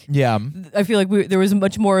like, yeah, I feel like there was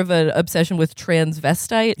much more of an obsession with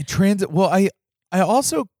transvestite. Well, I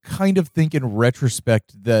also kind of think in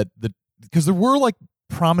retrospect that because there were like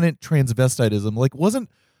prominent transvestitism, like wasn't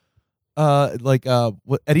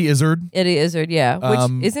what, Eddie Izzard, yeah,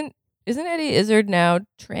 which isn't Eddie Izzard now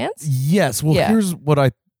trans? Yes. Well, here's what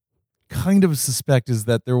I kind of suspect is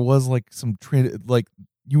that there was like some like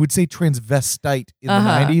you would say transvestite in the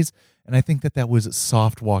 90s, and I think that was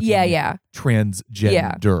soft walking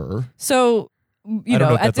transgender. So I don't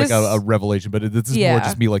know if that's like a revelation, but this is more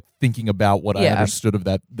just me like thinking about what I understood of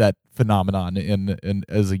that phenomenon in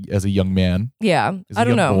as a young man. Yeah, I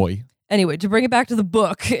don't know. Boy. Anyway, to bring it back to the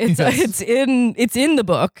book, it's in the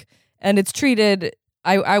book, and it's treated.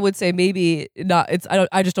 I would say maybe not.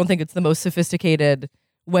 I just don't think it's the most sophisticated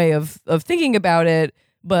way of thinking about it.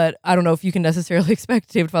 But I don't know if you can necessarily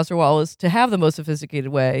expect David Foster Wallace to have the most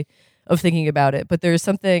sophisticated way of thinking about it. But there's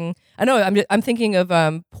something I know. I'm thinking of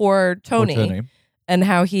poor Tony, and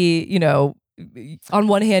how he, you know, on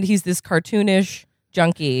one hand he's this cartoonish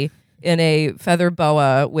junkie in a feather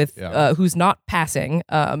boa with who's not passing,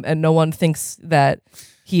 and no one thinks that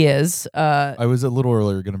he is. I was a little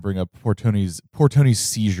earlier going to bring up poor Tony's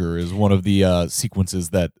seizure is one of the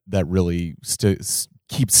sequences that really sticks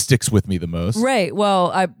with me the most. Right.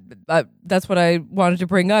 Well, I that's what I wanted to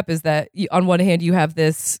bring up is that on one hand you have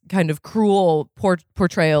this kind of cruel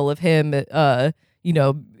portrayal of him,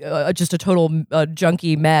 just a total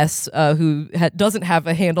junkie mess who doesn't have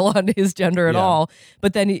a handle on his gender at all.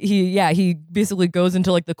 But then he basically goes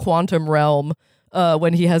into like the quantum realm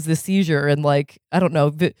when he has this seizure and like I don't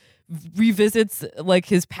know. Revisits like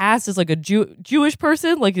his past as like a Jewish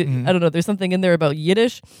person. Like I don't know. There's something in there about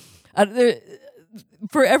Yiddish.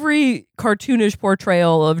 For every cartoonish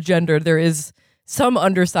portrayal of gender, there is some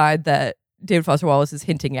underside that David Foster Wallace is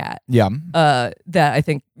hinting at. Yeah. That I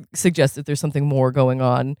think suggests that there's something more going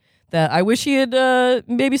on. That I wish he had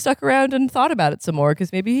maybe stuck around and thought about it some more,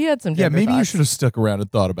 because maybe he had some gender maybe thoughts. You should have stuck around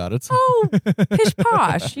and thought about it. Oh, pish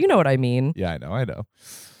posh. You know what I mean. Yeah, I know.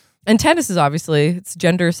 And tennis is obviously, it's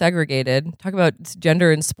gender segregated. Talk about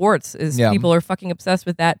gender in sports people are fucking obsessed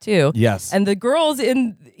with that too. Yes. And the girls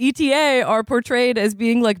in ETA are portrayed as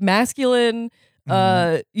being like masculine,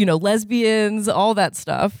 lesbians, all that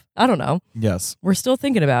stuff. I don't know. Yes. We're still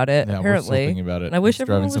thinking about it, apparently. We're still thinking about it. And I wish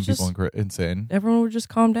everyone driving some people insane. Everyone would just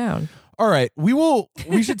calm down. All right, we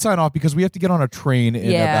should sign off because we have to get on a train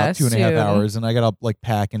in about 2.5 hours, and I gotta like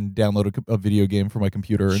pack and download a video game for my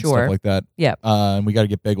computer and stuff like that. Yep. And we got to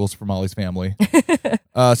get bagels for Molly's family.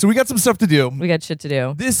 So we got some stuff to do. We got shit to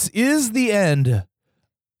do. This is the end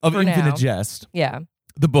of Infinite Jest. Yeah.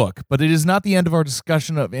 The book, but it is not the end of our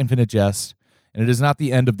discussion of Infinite Jest, and it is not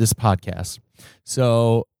the end of this podcast.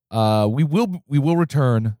 So we will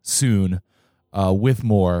return soon. With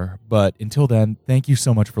more, but until then, thank you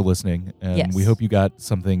so much for listening, and we hope you got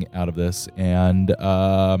something out of this. And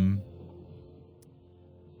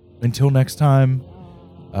until next time,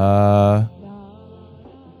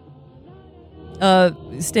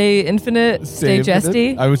 stay infinite, stay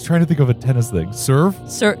jesty. I was trying to think of a tennis thing. Serve,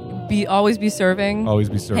 always be serving. Always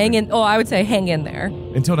be serving. Hang in. Oh, I would say hang in there.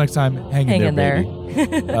 Until next time, hang in there.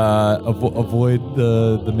 Baby. Avoid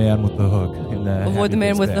the man with the hook. Avoid the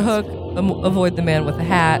man with the hook. Avoid the man with the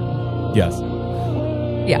hat. Yes.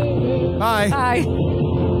 Yeah. Bye. Bye.